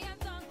 country and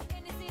tongue,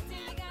 in the city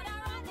we gather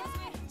around this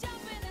way,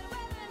 jumping and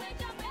waving and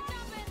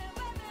jumping and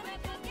waving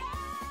like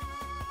again.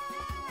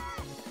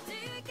 Do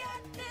you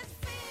get this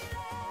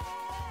feeling?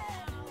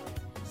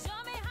 Show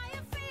me how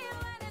you feel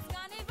when it's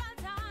carnival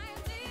time.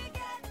 Do you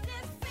get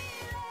this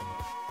feeling?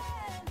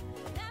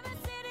 Never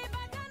see the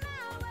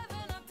bacchanal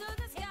waving up to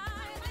the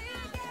sky. Do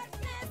you get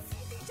this?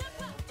 Jump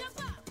up,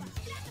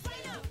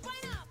 wind up,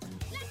 wind up.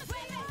 Let's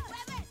wave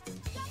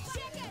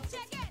it,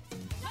 shake it,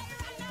 wave it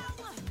right now,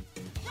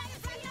 wave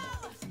it right now,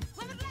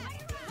 wave it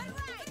left, wave it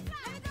right,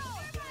 let it go,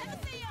 let me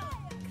see you.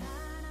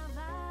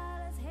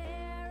 Carnival is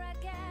here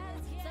again,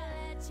 so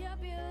let your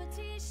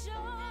beauty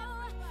show.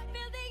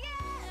 Feel the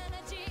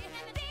energy,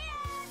 the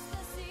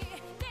ecstasy.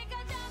 Take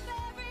a jump,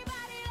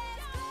 everybody,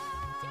 let's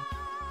go.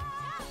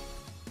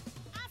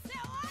 I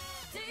said what?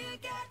 Do you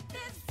get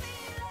this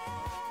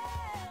feeling?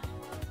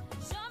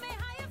 Show me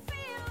how you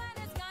feel when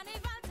it's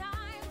carnival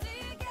time. Do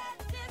you get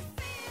this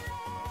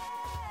feeling?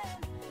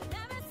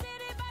 Never see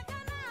the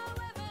bacchanal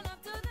waving up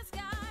to the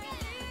sky.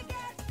 Do you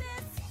get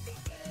this?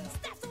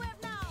 Start to wave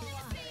now.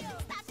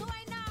 Start to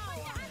wave now.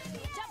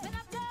 Jumping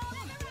up down.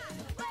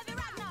 Wave it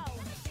right now.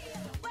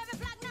 Wave it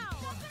flag now.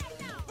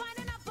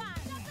 Winding up on.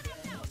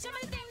 Show me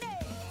the thing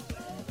there.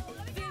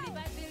 Feel the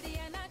vibe, feel the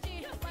energy.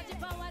 Watch the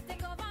power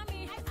take over me.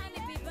 And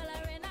the people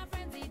are in a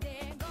frenzy.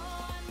 They're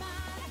gone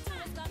mad.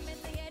 Just come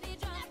and hear the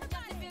drum.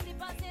 Just to feel the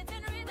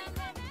pulsating rhythm.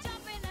 They're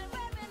jumping and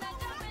waving and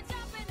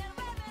jumping and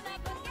waving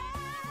up again.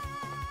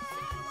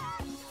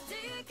 Do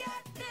you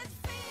get this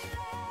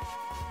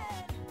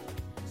feeling?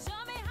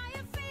 Show me how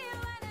you feel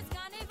when it's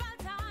carnival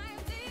time.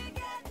 Do you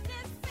get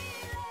this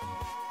feeling?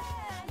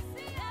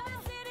 Never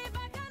see the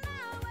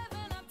bacchanal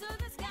waving up to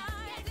the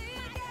sky. Do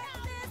you get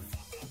this?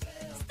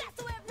 Start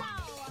to wave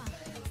now.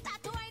 Start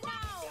to wave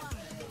now.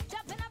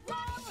 Jumping up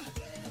now.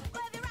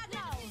 Wave the rag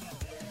now.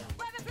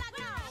 Wave the flag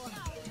now.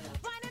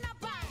 Winding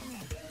up on.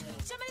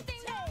 Show me the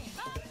thing there.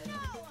 Oh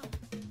no.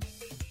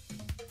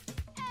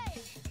 Hey.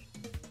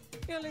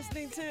 You're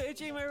listening to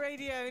Ujima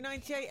Radio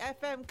 98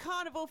 FM.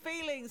 Carnival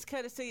Feelings,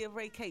 courtesy of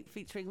Ray Cape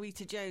featuring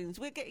Rita Jones.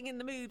 We're getting in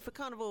the mood for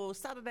Carnival.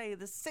 Saturday,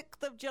 the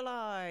 6th of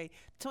July,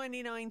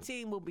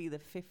 2019 will be the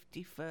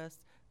 51st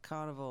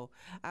Carnival.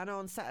 And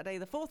on Saturday,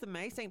 the 4th of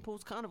May, St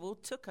Paul's Carnival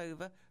took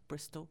over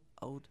Bristol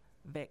Old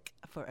Vic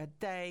for a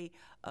day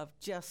of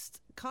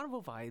just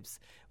carnival vibes,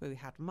 where we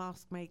had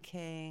mask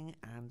making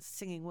and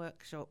singing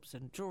workshops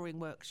and drawing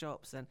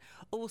workshops and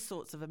all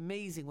sorts of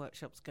amazing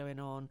workshops going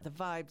on. The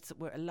vibes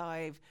were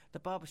alive. The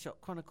Barbershop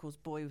Chronicles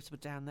boys were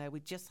down there. We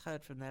just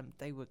heard from them.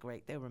 They were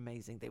great. They were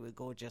amazing. They were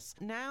gorgeous.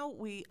 Now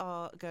we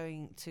are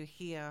going to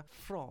hear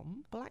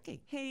from Blaggy.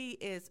 He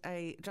is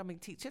a drumming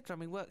teacher,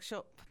 drumming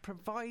workshop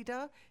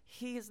provider.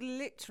 He has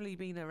literally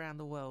been around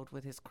the world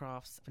with his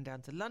crafts and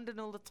down to London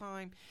all the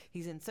time.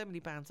 He's in so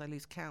many bands I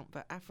lose count,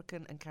 but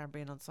African and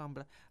Caribbean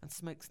Ensemble and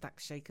Smokestack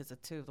Shakers are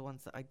two of the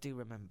ones that I do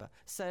remember.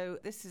 So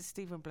this is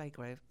Stephen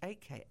Blagrove,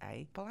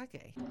 aka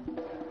Blaggy.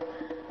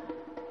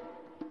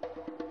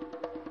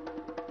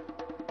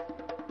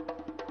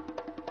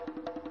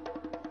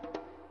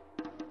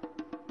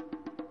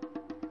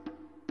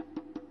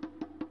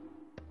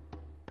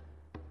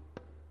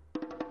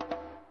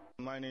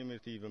 My My name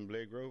is Stephen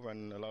Blagrove,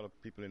 and a lot of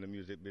people in the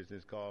music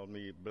business call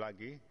me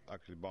Blaggy,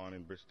 actually born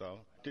in Bristol.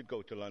 Did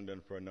go to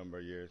London for a number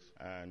of years,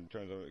 and in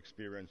terms of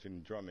experience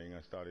in drumming,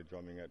 I started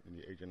drumming at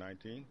the age of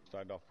 19.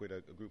 Started off with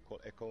a group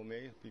called Echo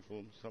May.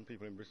 Some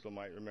people in Bristol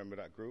might remember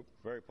that group.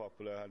 Very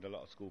popular, had a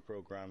lot of school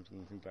programs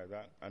and things like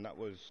that. And that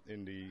was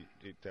in the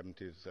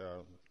 70s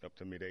up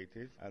to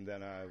mid-80s. And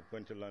then I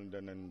went to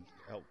London and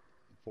helped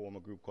form a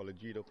group called the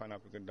Jido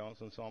Pan-African Dance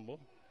Ensemble.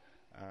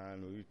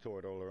 And we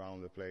toured all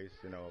around the place,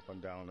 up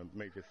and down and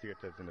major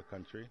theatres in the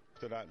country.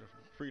 After that,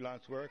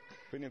 freelance work.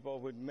 Been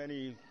involved with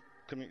many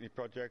community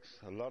projects,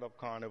 a lot of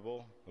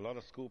carnival, a lot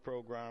of school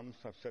programs.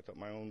 I've set up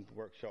my own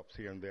workshops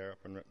here and there up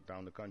and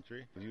down the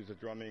country. I use the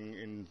drumming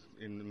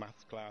in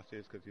maths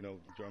classes because,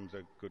 drums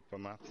are good for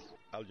maths.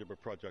 Algebra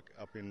project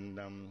up in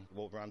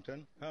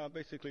Wolverhampton.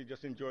 Basically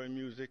just enjoying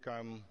music.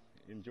 I'm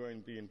enjoying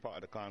being part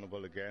of the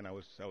carnival again. I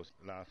was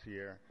last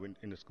year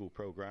in the school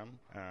program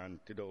and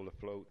did all the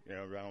float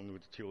around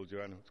with the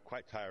children. It was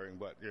quite tiring,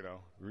 but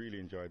really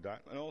enjoyed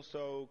that. And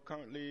also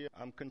currently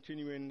I'm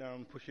continuing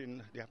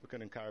pushing the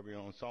African and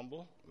Caribbean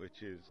Ensemble,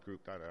 which is a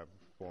group that I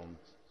formed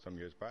some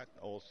years back.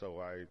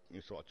 Also I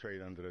sort of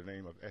trade under the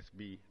name of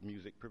SB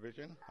Music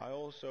Provision. I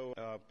also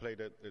play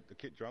the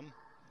kit drum,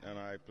 and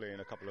I play in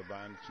a couple of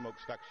bands,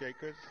 Smokestack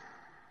Shakers,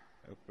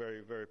 a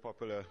very, very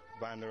popular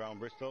band around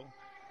Bristol.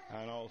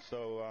 And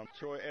also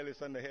Troy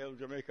Ellis and the Hale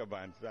Jamaica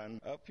bands,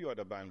 and a few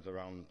other bands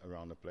around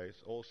the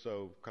place.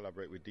 Also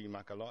collaborate with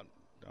D-Mac a lot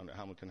down at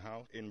Hamilton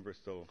House, in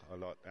Bristol a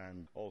lot,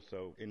 and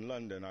also in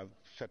London. I've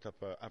set up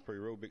an upper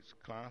aerobics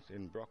class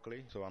in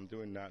Brockley, so I'm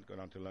doing that, going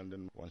down to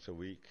London once a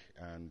week,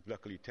 and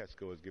luckily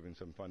Tesco has given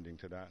some funding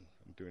to that.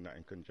 I'm doing that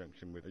in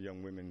conjunction with a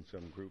young women's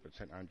group at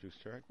St Andrew's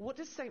Church. What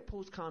does St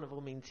Paul's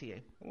Carnival mean to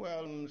you?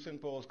 Well,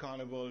 St Paul's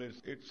Carnival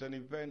it's an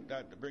event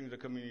that brings the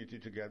community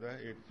together.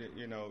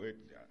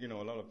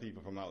 A lot of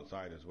people from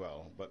outside as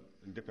well, but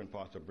in different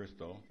parts of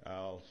Bristol.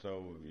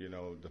 Also,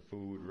 the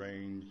food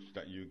range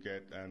that you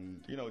get,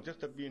 and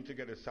just the being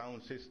together,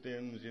 sound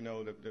systems,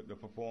 the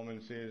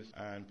performances,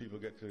 and people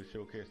get to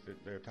showcase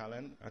their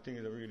talent. I think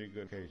it's a really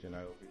good occasion.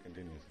 I hope it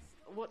continues.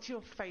 What's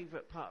your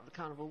favourite part of the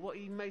carnival? What are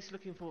you most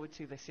looking forward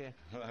to this year?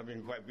 Well, I've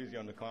been quite busy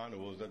on the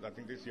carnivals. I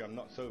think this year I'm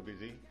not so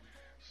busy.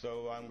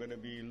 So I'm going to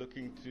be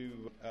looking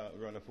to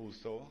run a full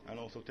store and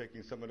also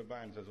taking some of the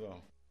bands as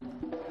well.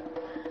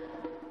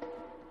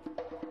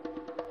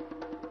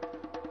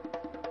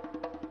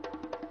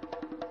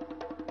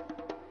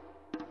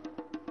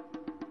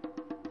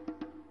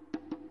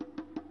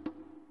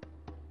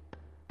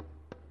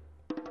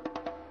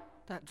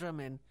 That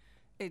drumming,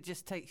 it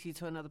just takes you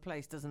to another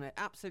place, doesn't it?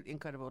 Absolutely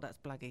incredible. That's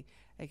Blaggy,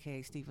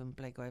 a.k.a. Stephen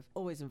Blagrove,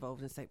 always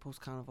involved in St Paul's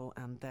Carnival,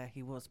 and there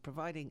he was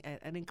providing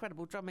an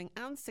incredible drumming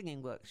and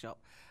singing workshop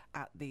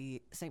at the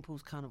St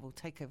Paul's Carnival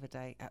Takeover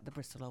Day at the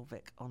Bristol Old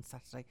Vic on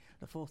Saturday,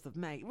 the 4th of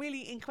May.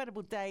 Really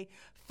incredible day,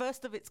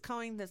 first of its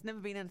kind. There's never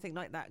been anything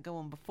like that go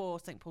on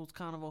before. St Paul's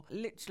Carnival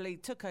literally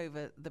took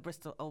over the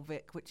Bristol Old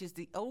Vic, which is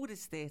the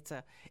oldest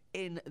theatre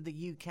in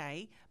the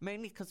UK,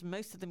 mainly because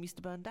most of them used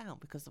to burn down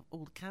because of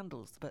all the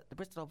candles, but the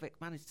Bristol Old Vic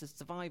managed to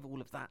survive all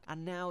of that,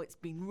 and now it's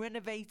been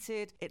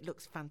renovated. It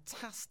looks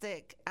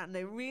fantastic, and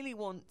they really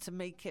want to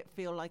make it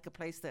feel like a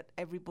place that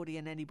everybody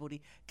and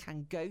anybody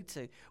can go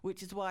to,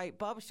 which is why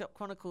Barbershop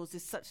Chronicles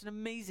is such an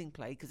amazing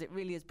play, because it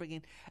really is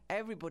bringing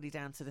everybody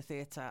down to the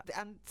theatre.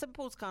 And St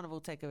Paul's Carnival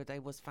Takeover Day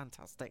was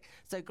fantastic.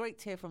 So great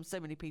to hear from so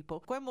many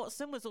people. Gwen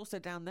Watson was also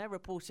down there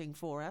reporting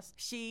for us.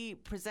 She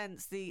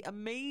presents the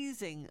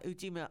amazing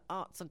Ujima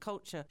Arts and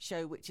Culture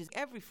show, which is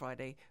every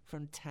Friday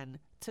from 10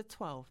 to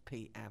 12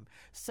 p.m.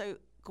 So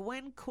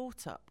Gwen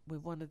caught up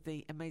with one of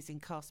the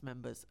amazing cast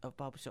members of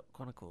Barbershop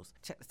Chronicles.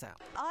 Check this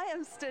out. I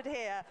am stood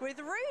here with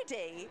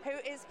Rudy, who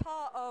is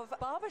part of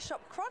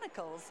Barbershop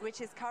Chronicles, which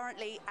is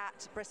currently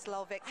at Bristol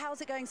Old Vic.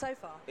 How's it going so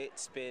far?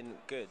 It's been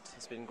good.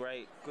 It's been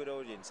great. Good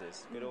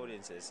audiences,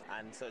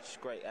 and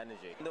such great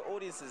energy. The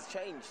audience has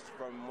changed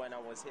from when I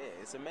was here.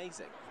 It's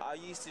amazing. I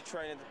used to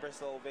train at the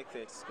Bristol Old Vic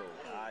Theatre School.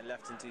 I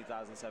left in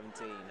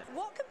 2017.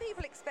 What can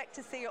people expect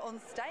to see on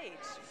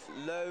stage?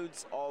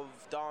 Loads of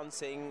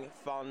dancing,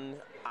 fun,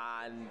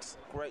 and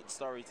great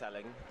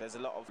storytelling. There's a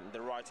lot of... The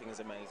writing is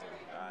amazing.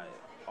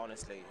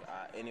 Honestly,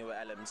 Inua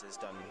Elliams has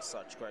done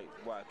such great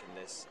work in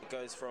this. It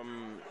goes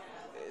from...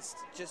 It's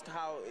just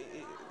how...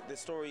 the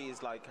story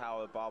is like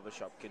how a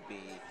barbershop could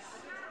be,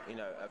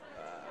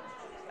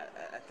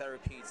 a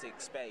therapeutic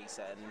space,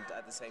 and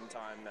at the same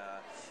time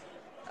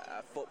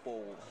a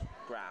football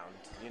ground,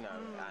 and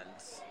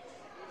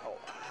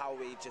how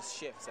it just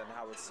shifts and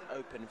how it's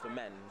open for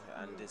men,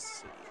 and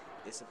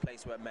it's a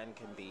place where men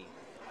can be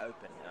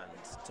open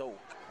and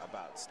talk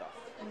about stuff,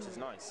 which is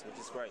nice, which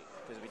is great,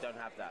 because we don't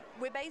have that.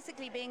 We're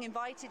basically being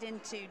invited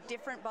into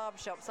different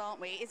barbershops, aren't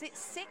we? Is it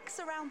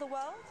 6 around the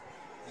world?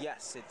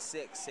 Yes, it's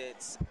 6.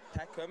 It's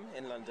Peckham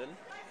in London,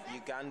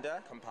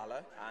 Uganda,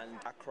 Kampala, and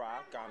Accra,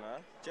 Ghana,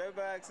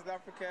 Joburg, South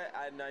Africa,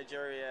 and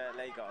Nigeria,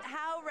 Lagos.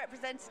 How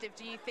representative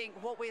do you think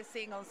what we're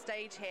seeing on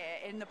stage here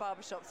in the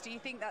barbershops? Do you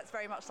think that's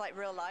very much like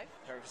real life?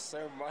 There's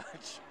so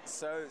much,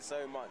 so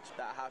much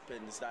that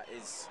happens that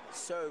is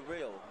so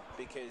real,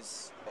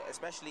 because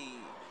especially,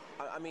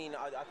 I mean,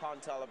 I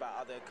can't tell about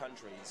other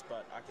countries,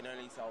 but I can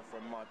only tell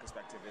from my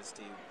perspective as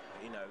to,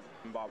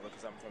 Zimbabwe,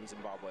 because I'm from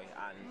Zimbabwe,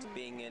 and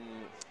being in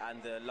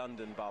the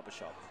London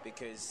barbershop,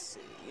 because,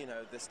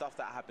 the stuff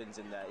that happens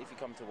in there, if you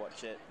come to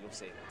watch it, you'll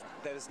see.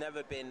 There's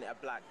never been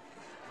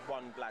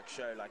one black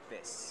show like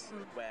this,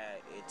 where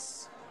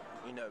it's,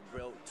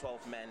 real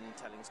 12 men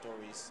telling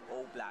stories,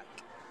 all black,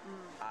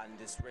 and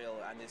it's real,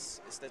 and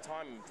it's the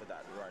time for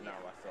that right now,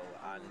 I feel,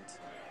 and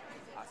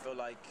I feel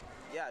like,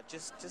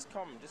 just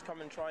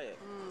come and try it,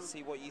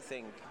 see what you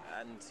think,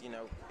 and,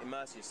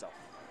 immerse yourself,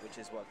 which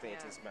is what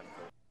theatre's meant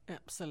for.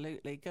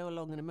 Absolutely. Go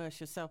along and immerse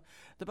yourself.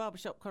 The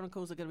Barbershop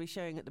Chronicles are going to be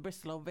showing at the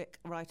Bristol Old Vic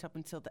right up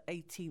until the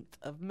 18th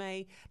of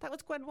May. That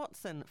was Gwen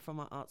Watson from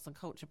our Arts and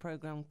Culture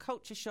programme,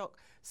 Culture Shock,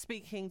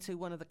 speaking to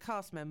one of the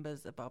cast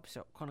members of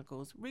Barbershop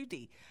Chronicles,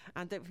 Rudy.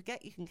 And don't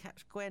forget, you can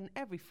catch Gwen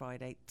every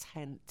Friday,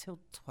 10 till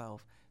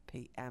 12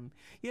 p.m.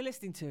 You're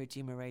listening to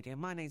Ujima Radio.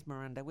 My name's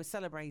Miranda. We're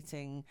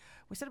celebrating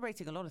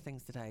a lot of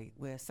things today.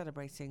 We're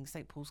celebrating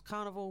St Pauls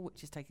Carnival,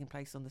 which is taking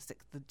place on the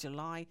 6th of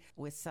July.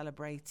 We're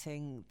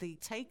celebrating the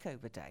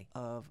takeover day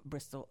of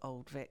Bristol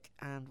Old Vic,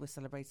 and we're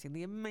celebrating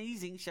the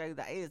amazing show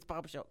that is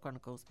Barbershop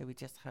Chronicles, who we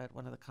just heard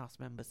one of the cast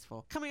members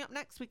for. Coming up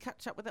next, we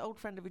catch up with an old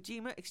friend of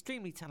Ujima,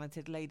 extremely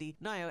talented lady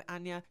Ngaio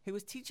Anyia, who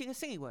was teaching a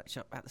singing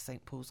workshop at the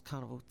St Pauls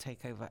Carnival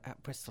Takeover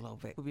at Bristol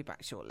Old Vic. We'll be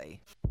back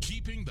shortly.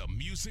 Keeping the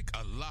music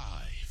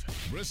alive.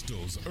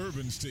 Bristol's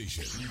urban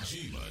station,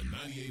 Ujima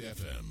 98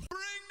 FM.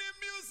 Bring the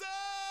music!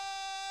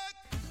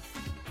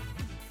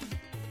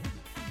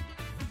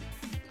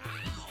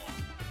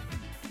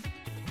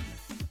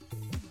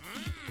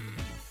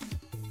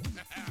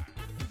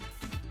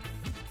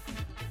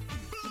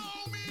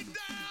 Blow me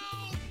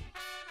down!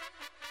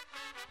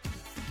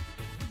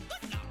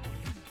 Good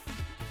Lord!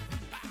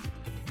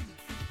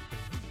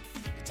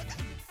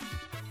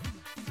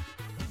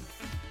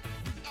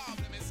 Oh,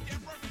 let me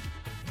skip her.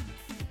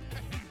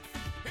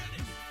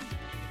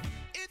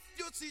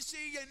 See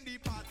she in the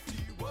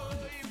party, boy,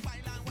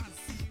 while I want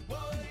see,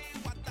 boy,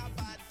 what a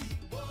body,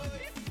 boy.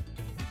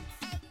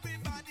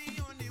 Everybody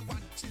only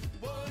watching,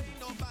 boy,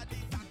 nobody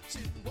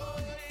touching,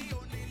 boy,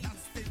 only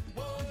lasting,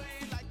 boy,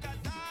 like a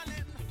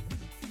darling.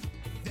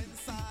 Then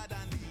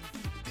suddenly,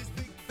 this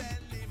big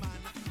belly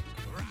man,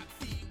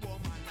 ratty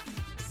woman,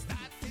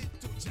 started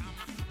to jam.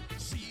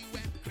 She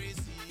went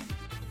crazy,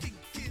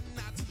 kicking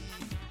at he.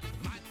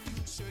 Man,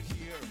 you should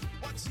hear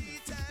what she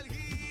tell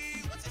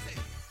he. What's it say?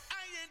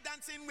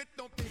 Dancing with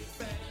no big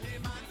belly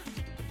man,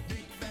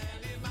 big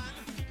belly man,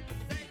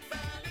 big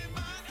belly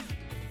man.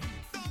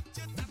 Don't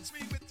you touch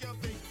me with your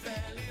big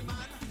belly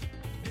man,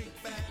 big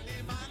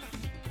belly man,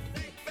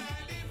 big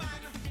belly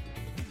man.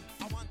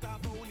 I want a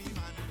bony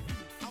man,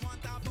 I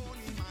want a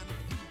bony man,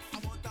 I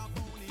want a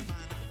bony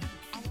man,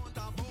 I want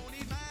a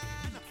bony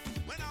man.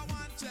 When I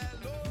want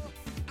jello,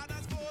 I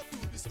just go to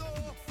the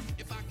store.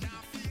 If I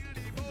can't feel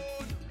the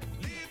bone,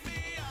 leave me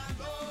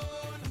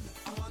alone.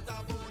 I want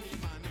a bony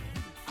man,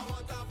 I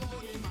want a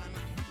bony man,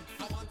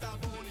 I want a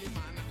bony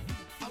man,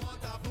 I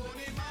want a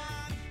bony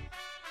man.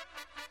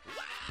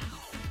 Wow!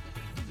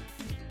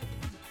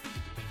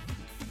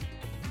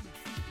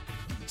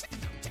 Check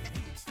it out, check it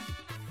out.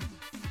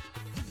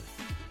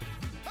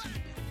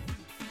 Hey!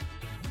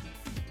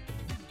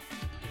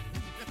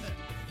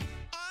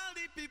 All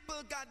the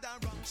people gather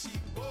round she,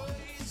 boy.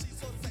 She's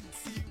so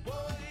sexy,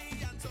 boy,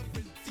 and so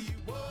pretty,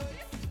 boy.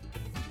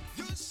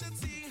 You should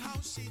see how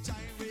she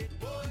gyrate,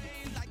 boy,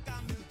 like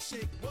a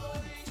milkshake,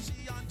 boy.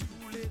 She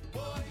undulate,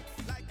 boy,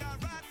 like a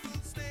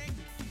rattlesnake.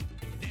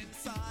 Then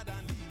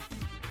suddenly,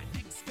 an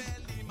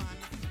ex-belly man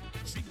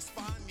tricks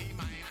on me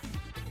mine.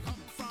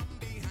 Come from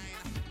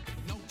behind,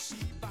 now she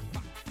back,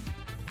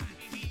 and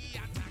he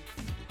attack.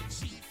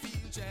 She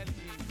feel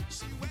jelly,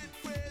 she went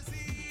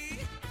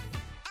crazy.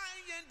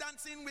 I ain't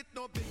dancing with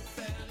no big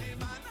belly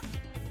man,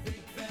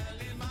 big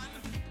belly man,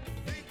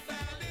 big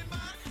belly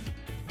man.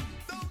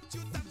 Don't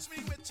you touch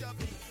me with your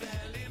big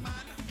belly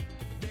man,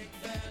 big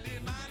belly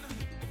man,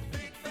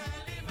 big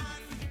belly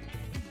man.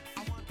 I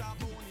want a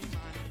bony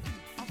man,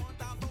 I want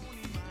a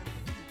bony man,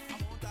 I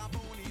want a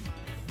bony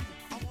man,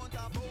 I want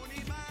a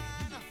bony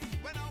man.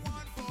 When I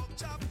want pork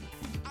chop,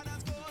 I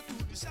just go to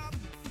the shop.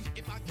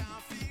 If I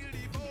can't feel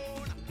the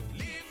bone,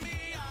 leave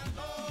me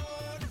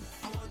alone.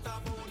 I want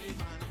a bony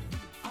man,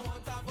 I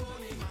want a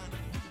bony man,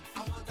 I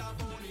want a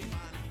bony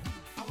man,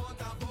 I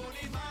want a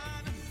bony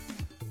man.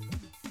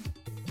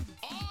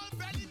 All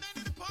belly men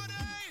in the party.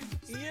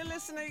 You're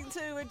listening to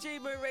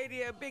Ujima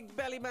Radio, Big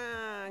Belly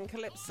Man,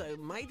 Calypso,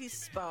 Mighty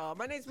Spa.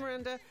 My name's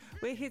Miranda.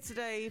 We're here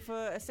today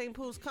for a St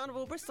Pauls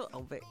Carnival Bristol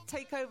Old Vic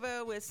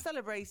takeover. We're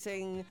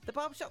celebrating the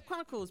Barbershop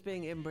Chronicles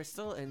being in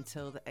Bristol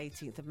until the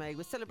 18th of May.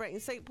 We're celebrating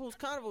St Pauls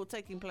Carnival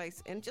taking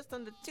place in just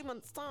under 2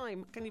 months'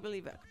 time. Can you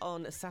believe it?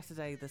 On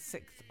Saturday, the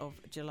 6th of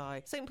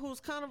July. St Pauls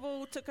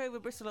Carnival took over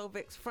Bristol Old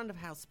Vic's front of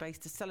house space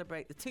to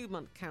celebrate the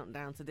 2-month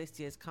countdown to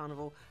this year's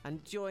carnival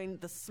and join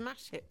the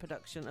smash hit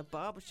production of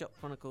Barbershop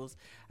Chronicles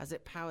as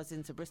it powers flies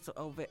into Bristol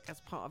Old Vic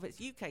as part of its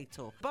UK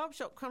tour.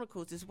 Barbershop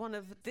Chronicles is one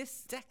of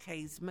this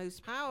decade's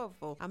most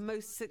powerful and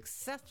most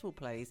successful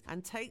plays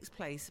and takes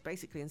place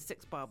basically in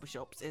 6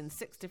 barbershops in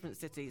 6 different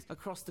cities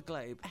across the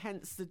globe.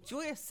 Hence the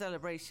joyous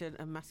celebration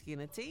of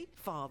masculinity,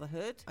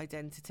 fatherhood,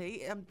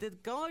 identity. The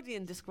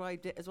Guardian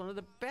described it as one of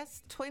the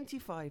best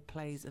 25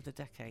 plays of the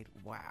decade.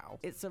 Wow.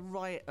 It's a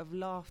riot of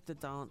laughter,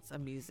 dance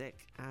and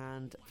music,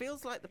 and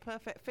feels like the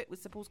perfect fit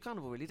with St Pauls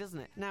Carnival, really, doesn't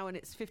it? Now in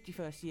its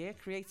 51st year,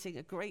 creating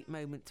a great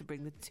moment to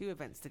bring the 2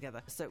 events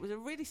together. So it was a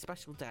really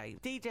special day.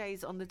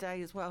 DJs on the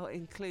day as well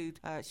include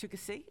Sugar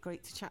C,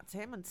 great to chat to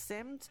him, and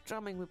Simmed,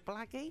 drumming with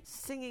Blaggy,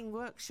 singing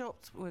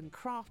workshops and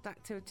craft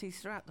activities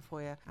throughout the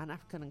foyer, and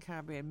African and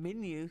Caribbean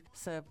menu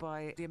served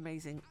by the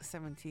amazing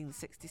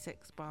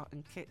 1766 bar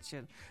and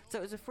kitchen. So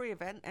it was a free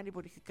event.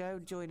 Anybody could go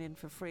and join in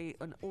for free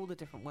on all the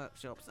different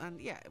workshops,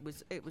 and yeah,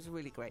 it was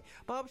really great.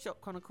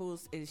 Barbershop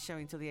Chronicles is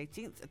showing till the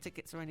 18th.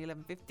 Tickets are only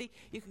 $11.50.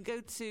 You can go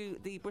to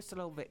the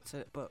Bristol Old Vic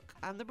to book.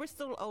 And the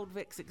Bristol Old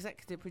Vic's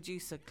executive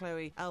producer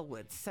Chloe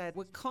Elwood said,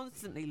 "We're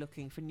constantly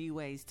looking for new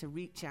ways to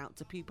reach out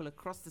to people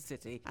across the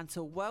city and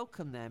to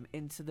welcome them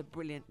into the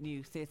brilliant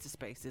new theatre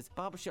spaces.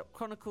 Barbershop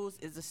Chronicles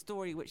is a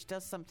story which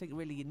does something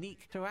really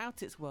unique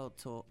throughout its world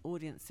tour.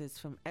 Audiences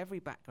from every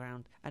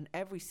background and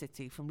every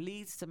city, from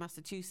Leeds to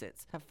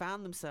Massachusetts, have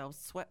found themselves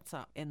swept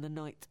up in the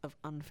night of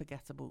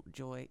unforgettable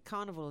joy.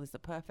 Carnival is the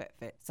perfect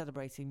fit,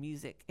 celebrating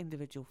music,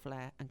 individual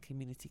flair and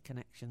community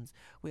connections.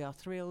 We are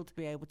thrilled to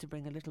be able to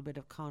bring a little bit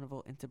of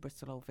Carnival into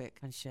Bristol Old Vic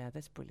and share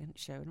this brilliant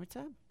show in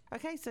return."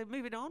 Okay, so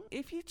moving on.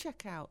 If you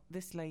check out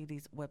this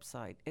lady's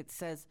website, it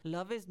says,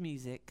 "Love is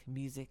music,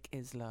 music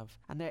is love."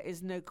 And there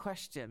is no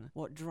question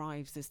what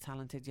drives this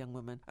talented young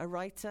woman. A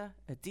writer,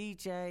 a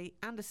DJ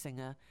and a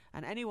singer,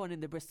 and anyone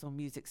in the Bristol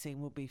music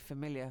scene will be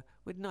familiar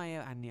with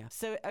Ngaio Anyia.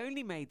 So it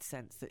only made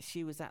sense that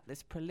she was at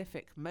this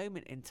prolific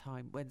moment in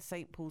time when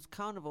St Pauls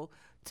Carnival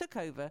took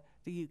over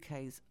the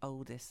UK's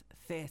oldest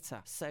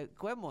theatre. So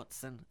Gwen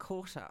Watson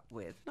caught up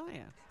with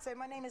Ngaio. So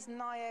my name is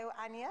Ngaio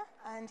Anyia,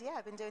 and yeah,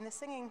 I've been doing the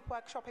singing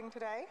workshopping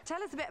today.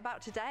 Tell us a bit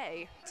about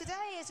today.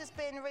 Today has just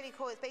been really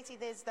cool. It's basically,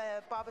 there's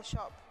the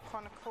Barbershop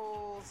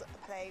Chronicles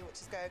play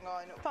which is going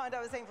on. Partnered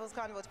up with St Pauls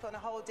Carnival to put on a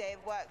whole day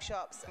of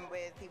workshops and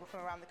with people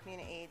from around the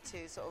community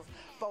to sort of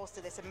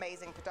bolster this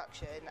amazing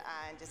production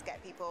and just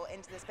get people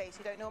into the space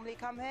who don't normally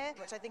come here,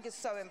 which I think is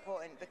so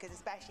important, because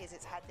especially as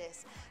it's had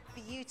this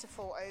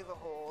beautiful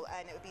overhaul,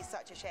 and it would be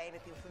such a shame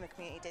if people from the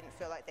community didn't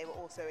feel like they were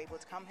also able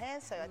to come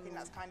here. So I think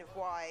that's kind of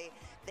why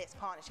this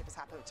partnership has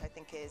happened, which I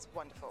think is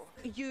wonderful.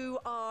 You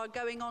are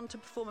going on to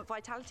perform at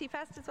Vitality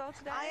Fest as well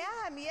today? I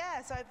am,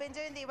 yeah. So I've been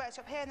doing the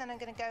workshop here, and then I'm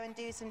going to go and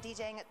do some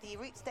DJing at the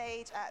Root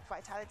stage at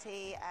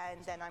Vitality,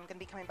 and then I'm going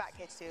to be coming back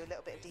here to do a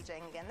little bit of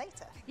DJing again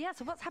later. Yeah,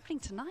 so what's happening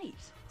tonight?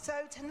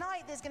 So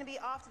tonight there's going to be,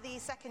 after the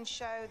second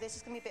show, there's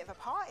just going to be a bit of a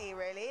party,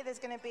 really. There's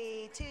going to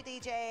be 2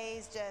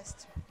 DJs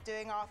just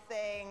doing our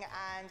thing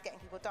and getting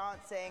people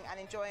dancing and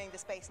enjoying the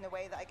space in a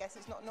way that I guess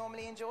it's not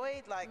normally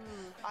enjoyed. Like,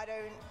 I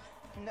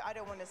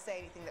don't want to say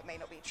anything that may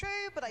not be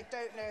true, but I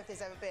don't know if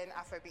there's ever been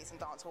Afrobeats and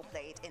dancehall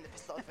played in the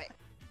Bristol Old Vic.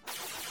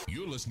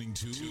 You're listening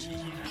to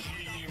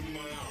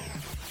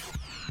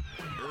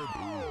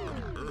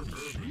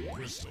Urban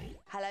Bristol.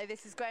 Hello,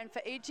 this is Gwen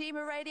for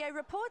Ujima Radio,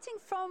 reporting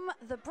from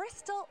the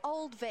Bristol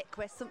Old Vic,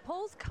 where St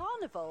Pauls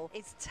Carnival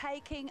is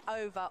taking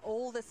over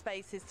all the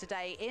spaces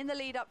today in the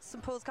lead up to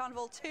St Pauls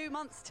Carnival 2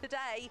 months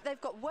today. They've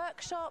got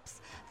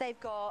workshops, they've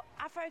got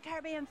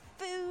Afro-Caribbean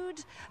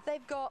food,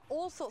 they've got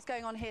all sorts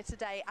going on here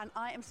today, and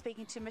I am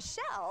speaking to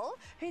Michelle,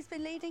 who's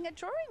been leading a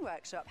drawing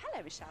workshop.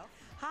 Hello, Michelle.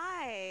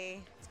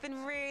 Hi. It's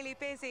been really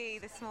busy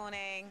this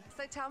morning.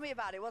 So tell me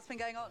about it. What's been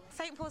going on?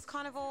 St Pauls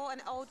Carnival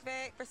and Old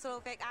Vic, Bristol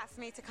Old Vic asked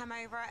me to come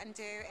over and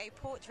do a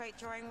portrait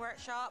drawing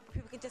workshop.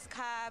 People can just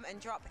come and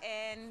drop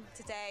in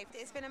today.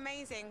 It's been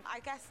amazing. I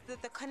guess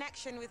the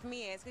connection with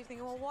me is we're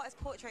thinking, well, what has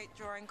portrait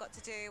drawing got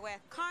to do with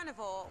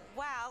Carnival?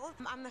 Well,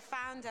 I'm the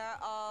founder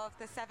of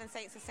the 7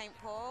 Saints of St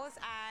Paul's,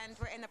 and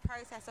we're in the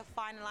process of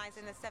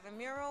finalising the 7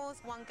 murals.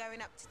 One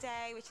going up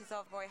today, which is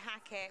of Roy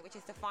Hackett, which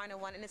is the final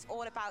one, and it's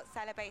all about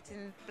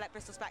celebrating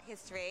Bristol's Black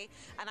history,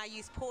 and I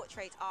use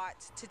portrait art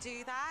to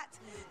do that.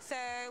 So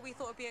we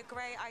thought it would be a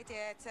great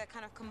idea to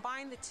kind of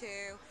combine the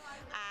two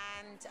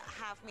and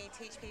have me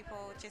teach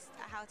people just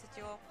how to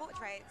draw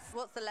portraits.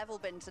 What's the level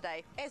been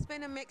today? It's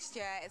been a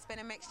mixture.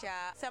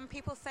 Some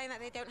people saying that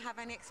they don't have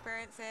any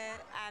experience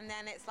and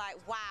then it's like,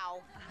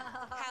 wow,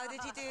 how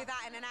did you do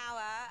that in an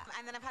hour?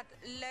 And then I've had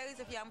loads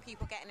of young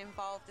people getting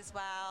involved as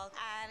well,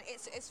 and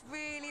it's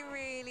really,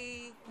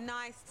 really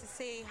nice to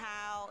see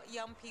how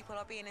young people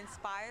are being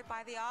inspired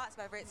by the arts,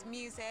 whether it's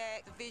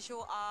music,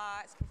 visual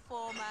arts, performance,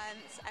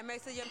 performance, and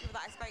most of the young people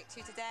that I spoke to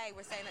today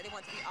were saying that they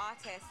want to be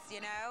artists, you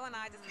know, and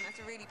I just think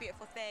that's a really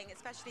beautiful thing,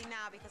 especially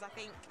now, because I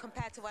think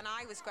compared to when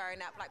I was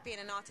growing up, like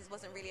being an artist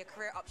wasn't really a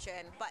career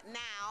option, but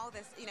now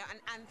there's, you know,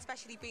 and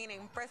especially being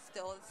in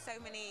Bristol, there's so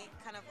many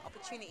kind of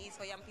opportunities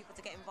for young people to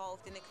get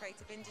involved in the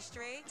creative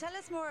industry. Tell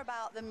us more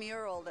about the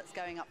mural that's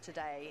going up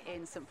today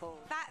in St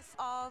Paul. That's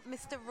of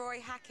Mr. Roy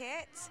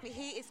Hackett.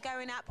 He is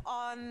going up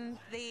on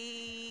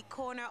the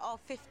corner of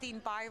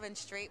 15 Byron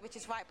Street, which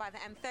is right by the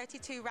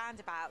M32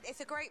 roundabout. It's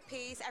a great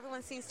piece.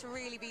 Everyone seems to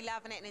really be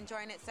loving it and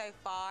enjoying it so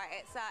far.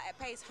 It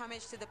pays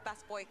homage to the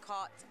bus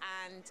boycott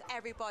and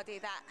everybody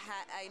that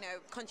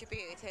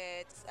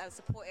contributed,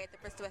 supported the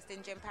Bristol West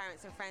Indian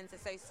Parents and Friends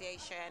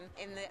Association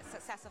in the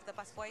success of the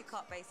bus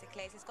boycott,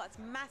 basically. So it's got its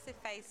massive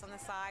face on the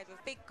side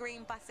with big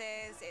green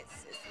buses.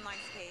 It's a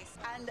nice piece.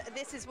 And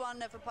this is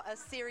one of a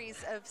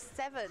series of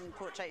 7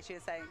 portraits, you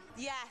were saying?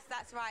 Yes,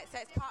 that's right. So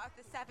it's part of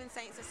the 7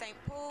 Saints of St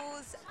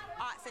Paul's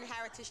Arts and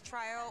Heritage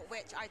Trail,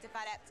 which I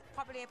developed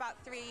probably about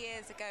 3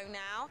 years ago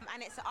now.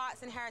 And it's an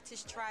Arts and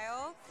Heritage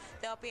Trail.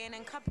 There'll be an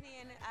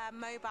accompanying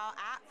mobile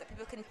app that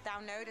people can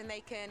download, and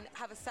they can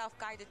have a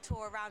self-guided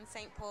tour around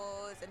St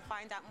Paul's and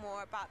find out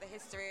more about the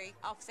history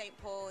of St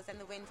Paul's and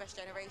the Windrush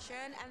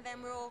generation. And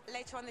then we'll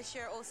later on this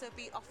year also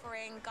be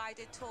offering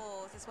guided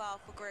tours as well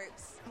for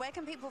groups. Where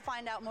can people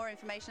find out more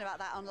information about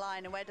that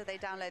online, and where do they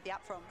download the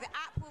app from? The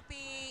app will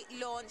be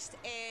launched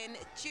in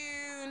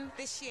June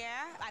this year,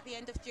 at the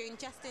end of June,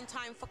 just in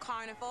time for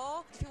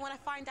Carnival. If you want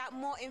to find out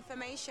more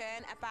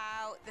information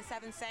about the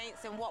 7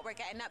 Saints and what we're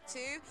getting up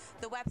to,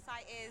 the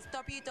website is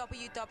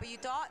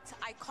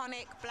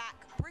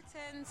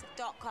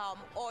www.iconicblackbritons.com,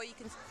 or you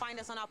can find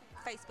us on our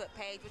Facebook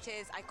page, which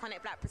is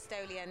Iconic Black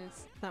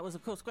Bristolians. That was,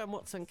 of course, Gwen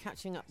Watson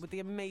catching up with the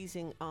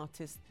amazing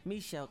artist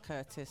Michelle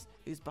Curtis,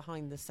 who's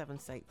behind the 7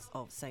 Saints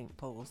of St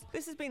Paul's.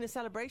 This has been a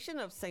celebration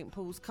of St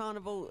Paul's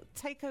Carnival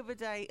Takeover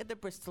Day at the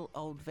Bristol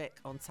Old Vic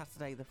on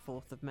Saturday the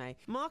 4th of May,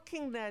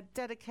 marking their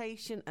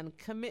dedication and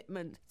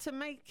commitment to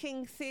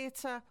making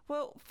theatre,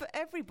 well, for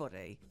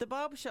everybody. The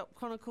Barbershop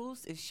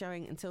Chronicles is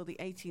showing until the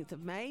 18th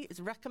of May. It's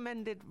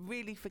recommended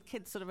really for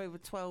kids sort of over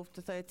 12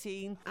 to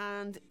 13,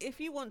 and if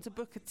you want to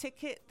book a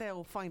ticket,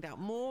 they'll find out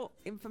more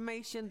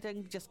information,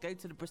 then just go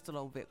to the Bristol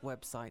Old Vic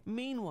website.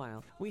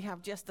 Meanwhile, we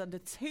have just under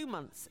 2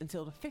 months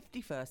until the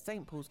 51st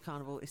St Paul's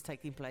Carnival is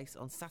taking place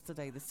on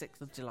Saturday the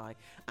 6th of July.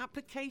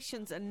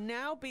 Applications are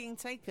now being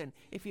taken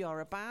if you are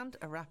a band,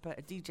 a rapper,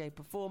 a DJ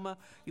performer,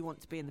 you want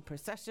to be in the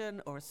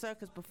procession, or a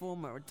circus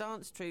performer, or a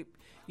dance troupe,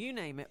 you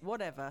name it,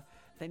 whatever,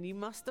 then you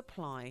must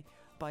apply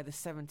by the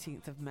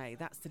 17th of May.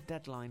 That's the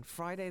deadline,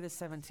 Friday the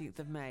 17th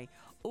of May.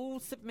 All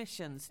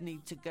submissions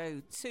need to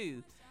go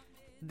to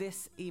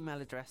this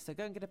email address. So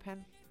go and get a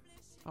pen.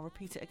 I'll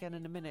repeat it again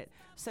in a minute.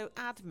 So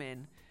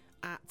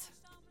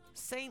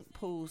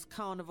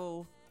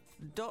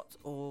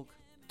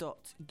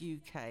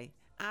admin@stpaulscarnival.org.uk.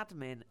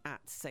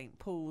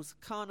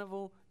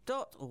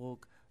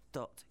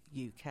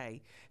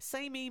 admin@stpaulscarnival.org.uk.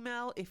 Same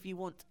email if you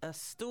want a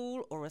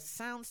stall or a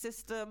sound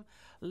system.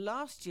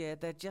 Last year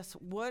there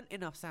just weren't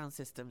enough sound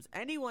systems.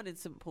 Anyone in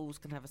St Paul's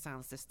can have a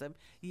sound system.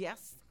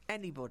 Yes,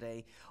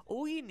 anybody.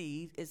 All you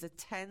need is a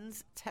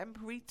TENS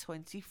temporary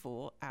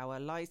 24-hour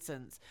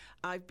licence.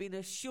 I've been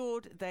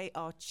assured they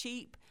are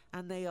cheap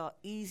and they are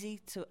easy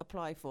to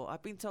apply for.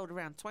 I've been told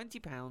around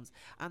 £20,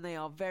 and they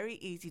are very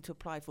easy to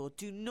apply for.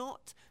 Do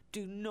not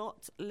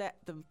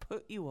let them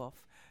put you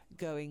off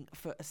going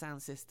for a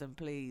sound system,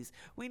 please.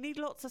 We need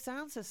lots of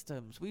sound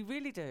systems. We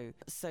really do.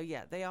 So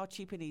yeah, they are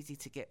cheap and easy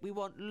to get. We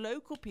want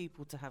local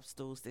people to have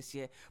stalls this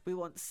year. We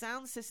want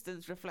sound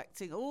systems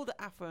reflecting all the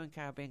Afro and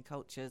Caribbean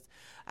cultures.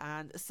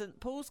 And St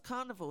Paul's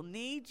Carnival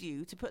need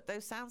you to put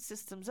those sound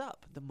systems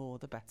up. The more,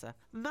 the better.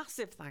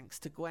 Massive thanks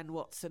to Gwen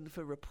Watson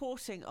for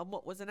reporting on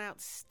what was an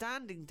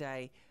outstanding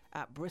day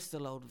at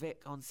Bristol Old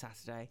Vic on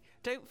Saturday.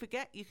 Don't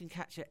forget, you can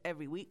catch her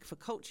every week for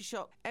Culture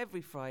Shock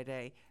every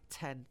Friday,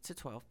 10 to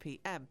 12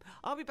 p.m.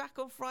 I'll be back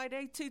on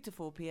Friday, 2 to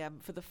 4 p.m.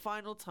 for the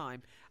final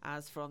time,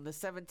 as from the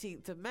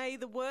 17th of May,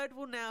 the word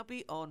will now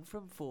be on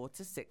from 4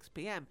 to 6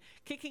 p.m,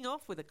 kicking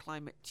off with a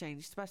climate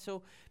change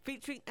special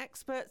featuring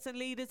experts and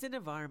leaders in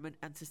environment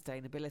and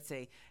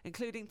sustainability,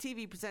 including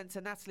TV presenter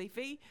Natalie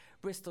Fee,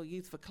 Bristol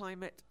Youth for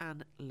Climate,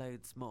 and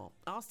loads more.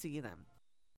 I'll see you then.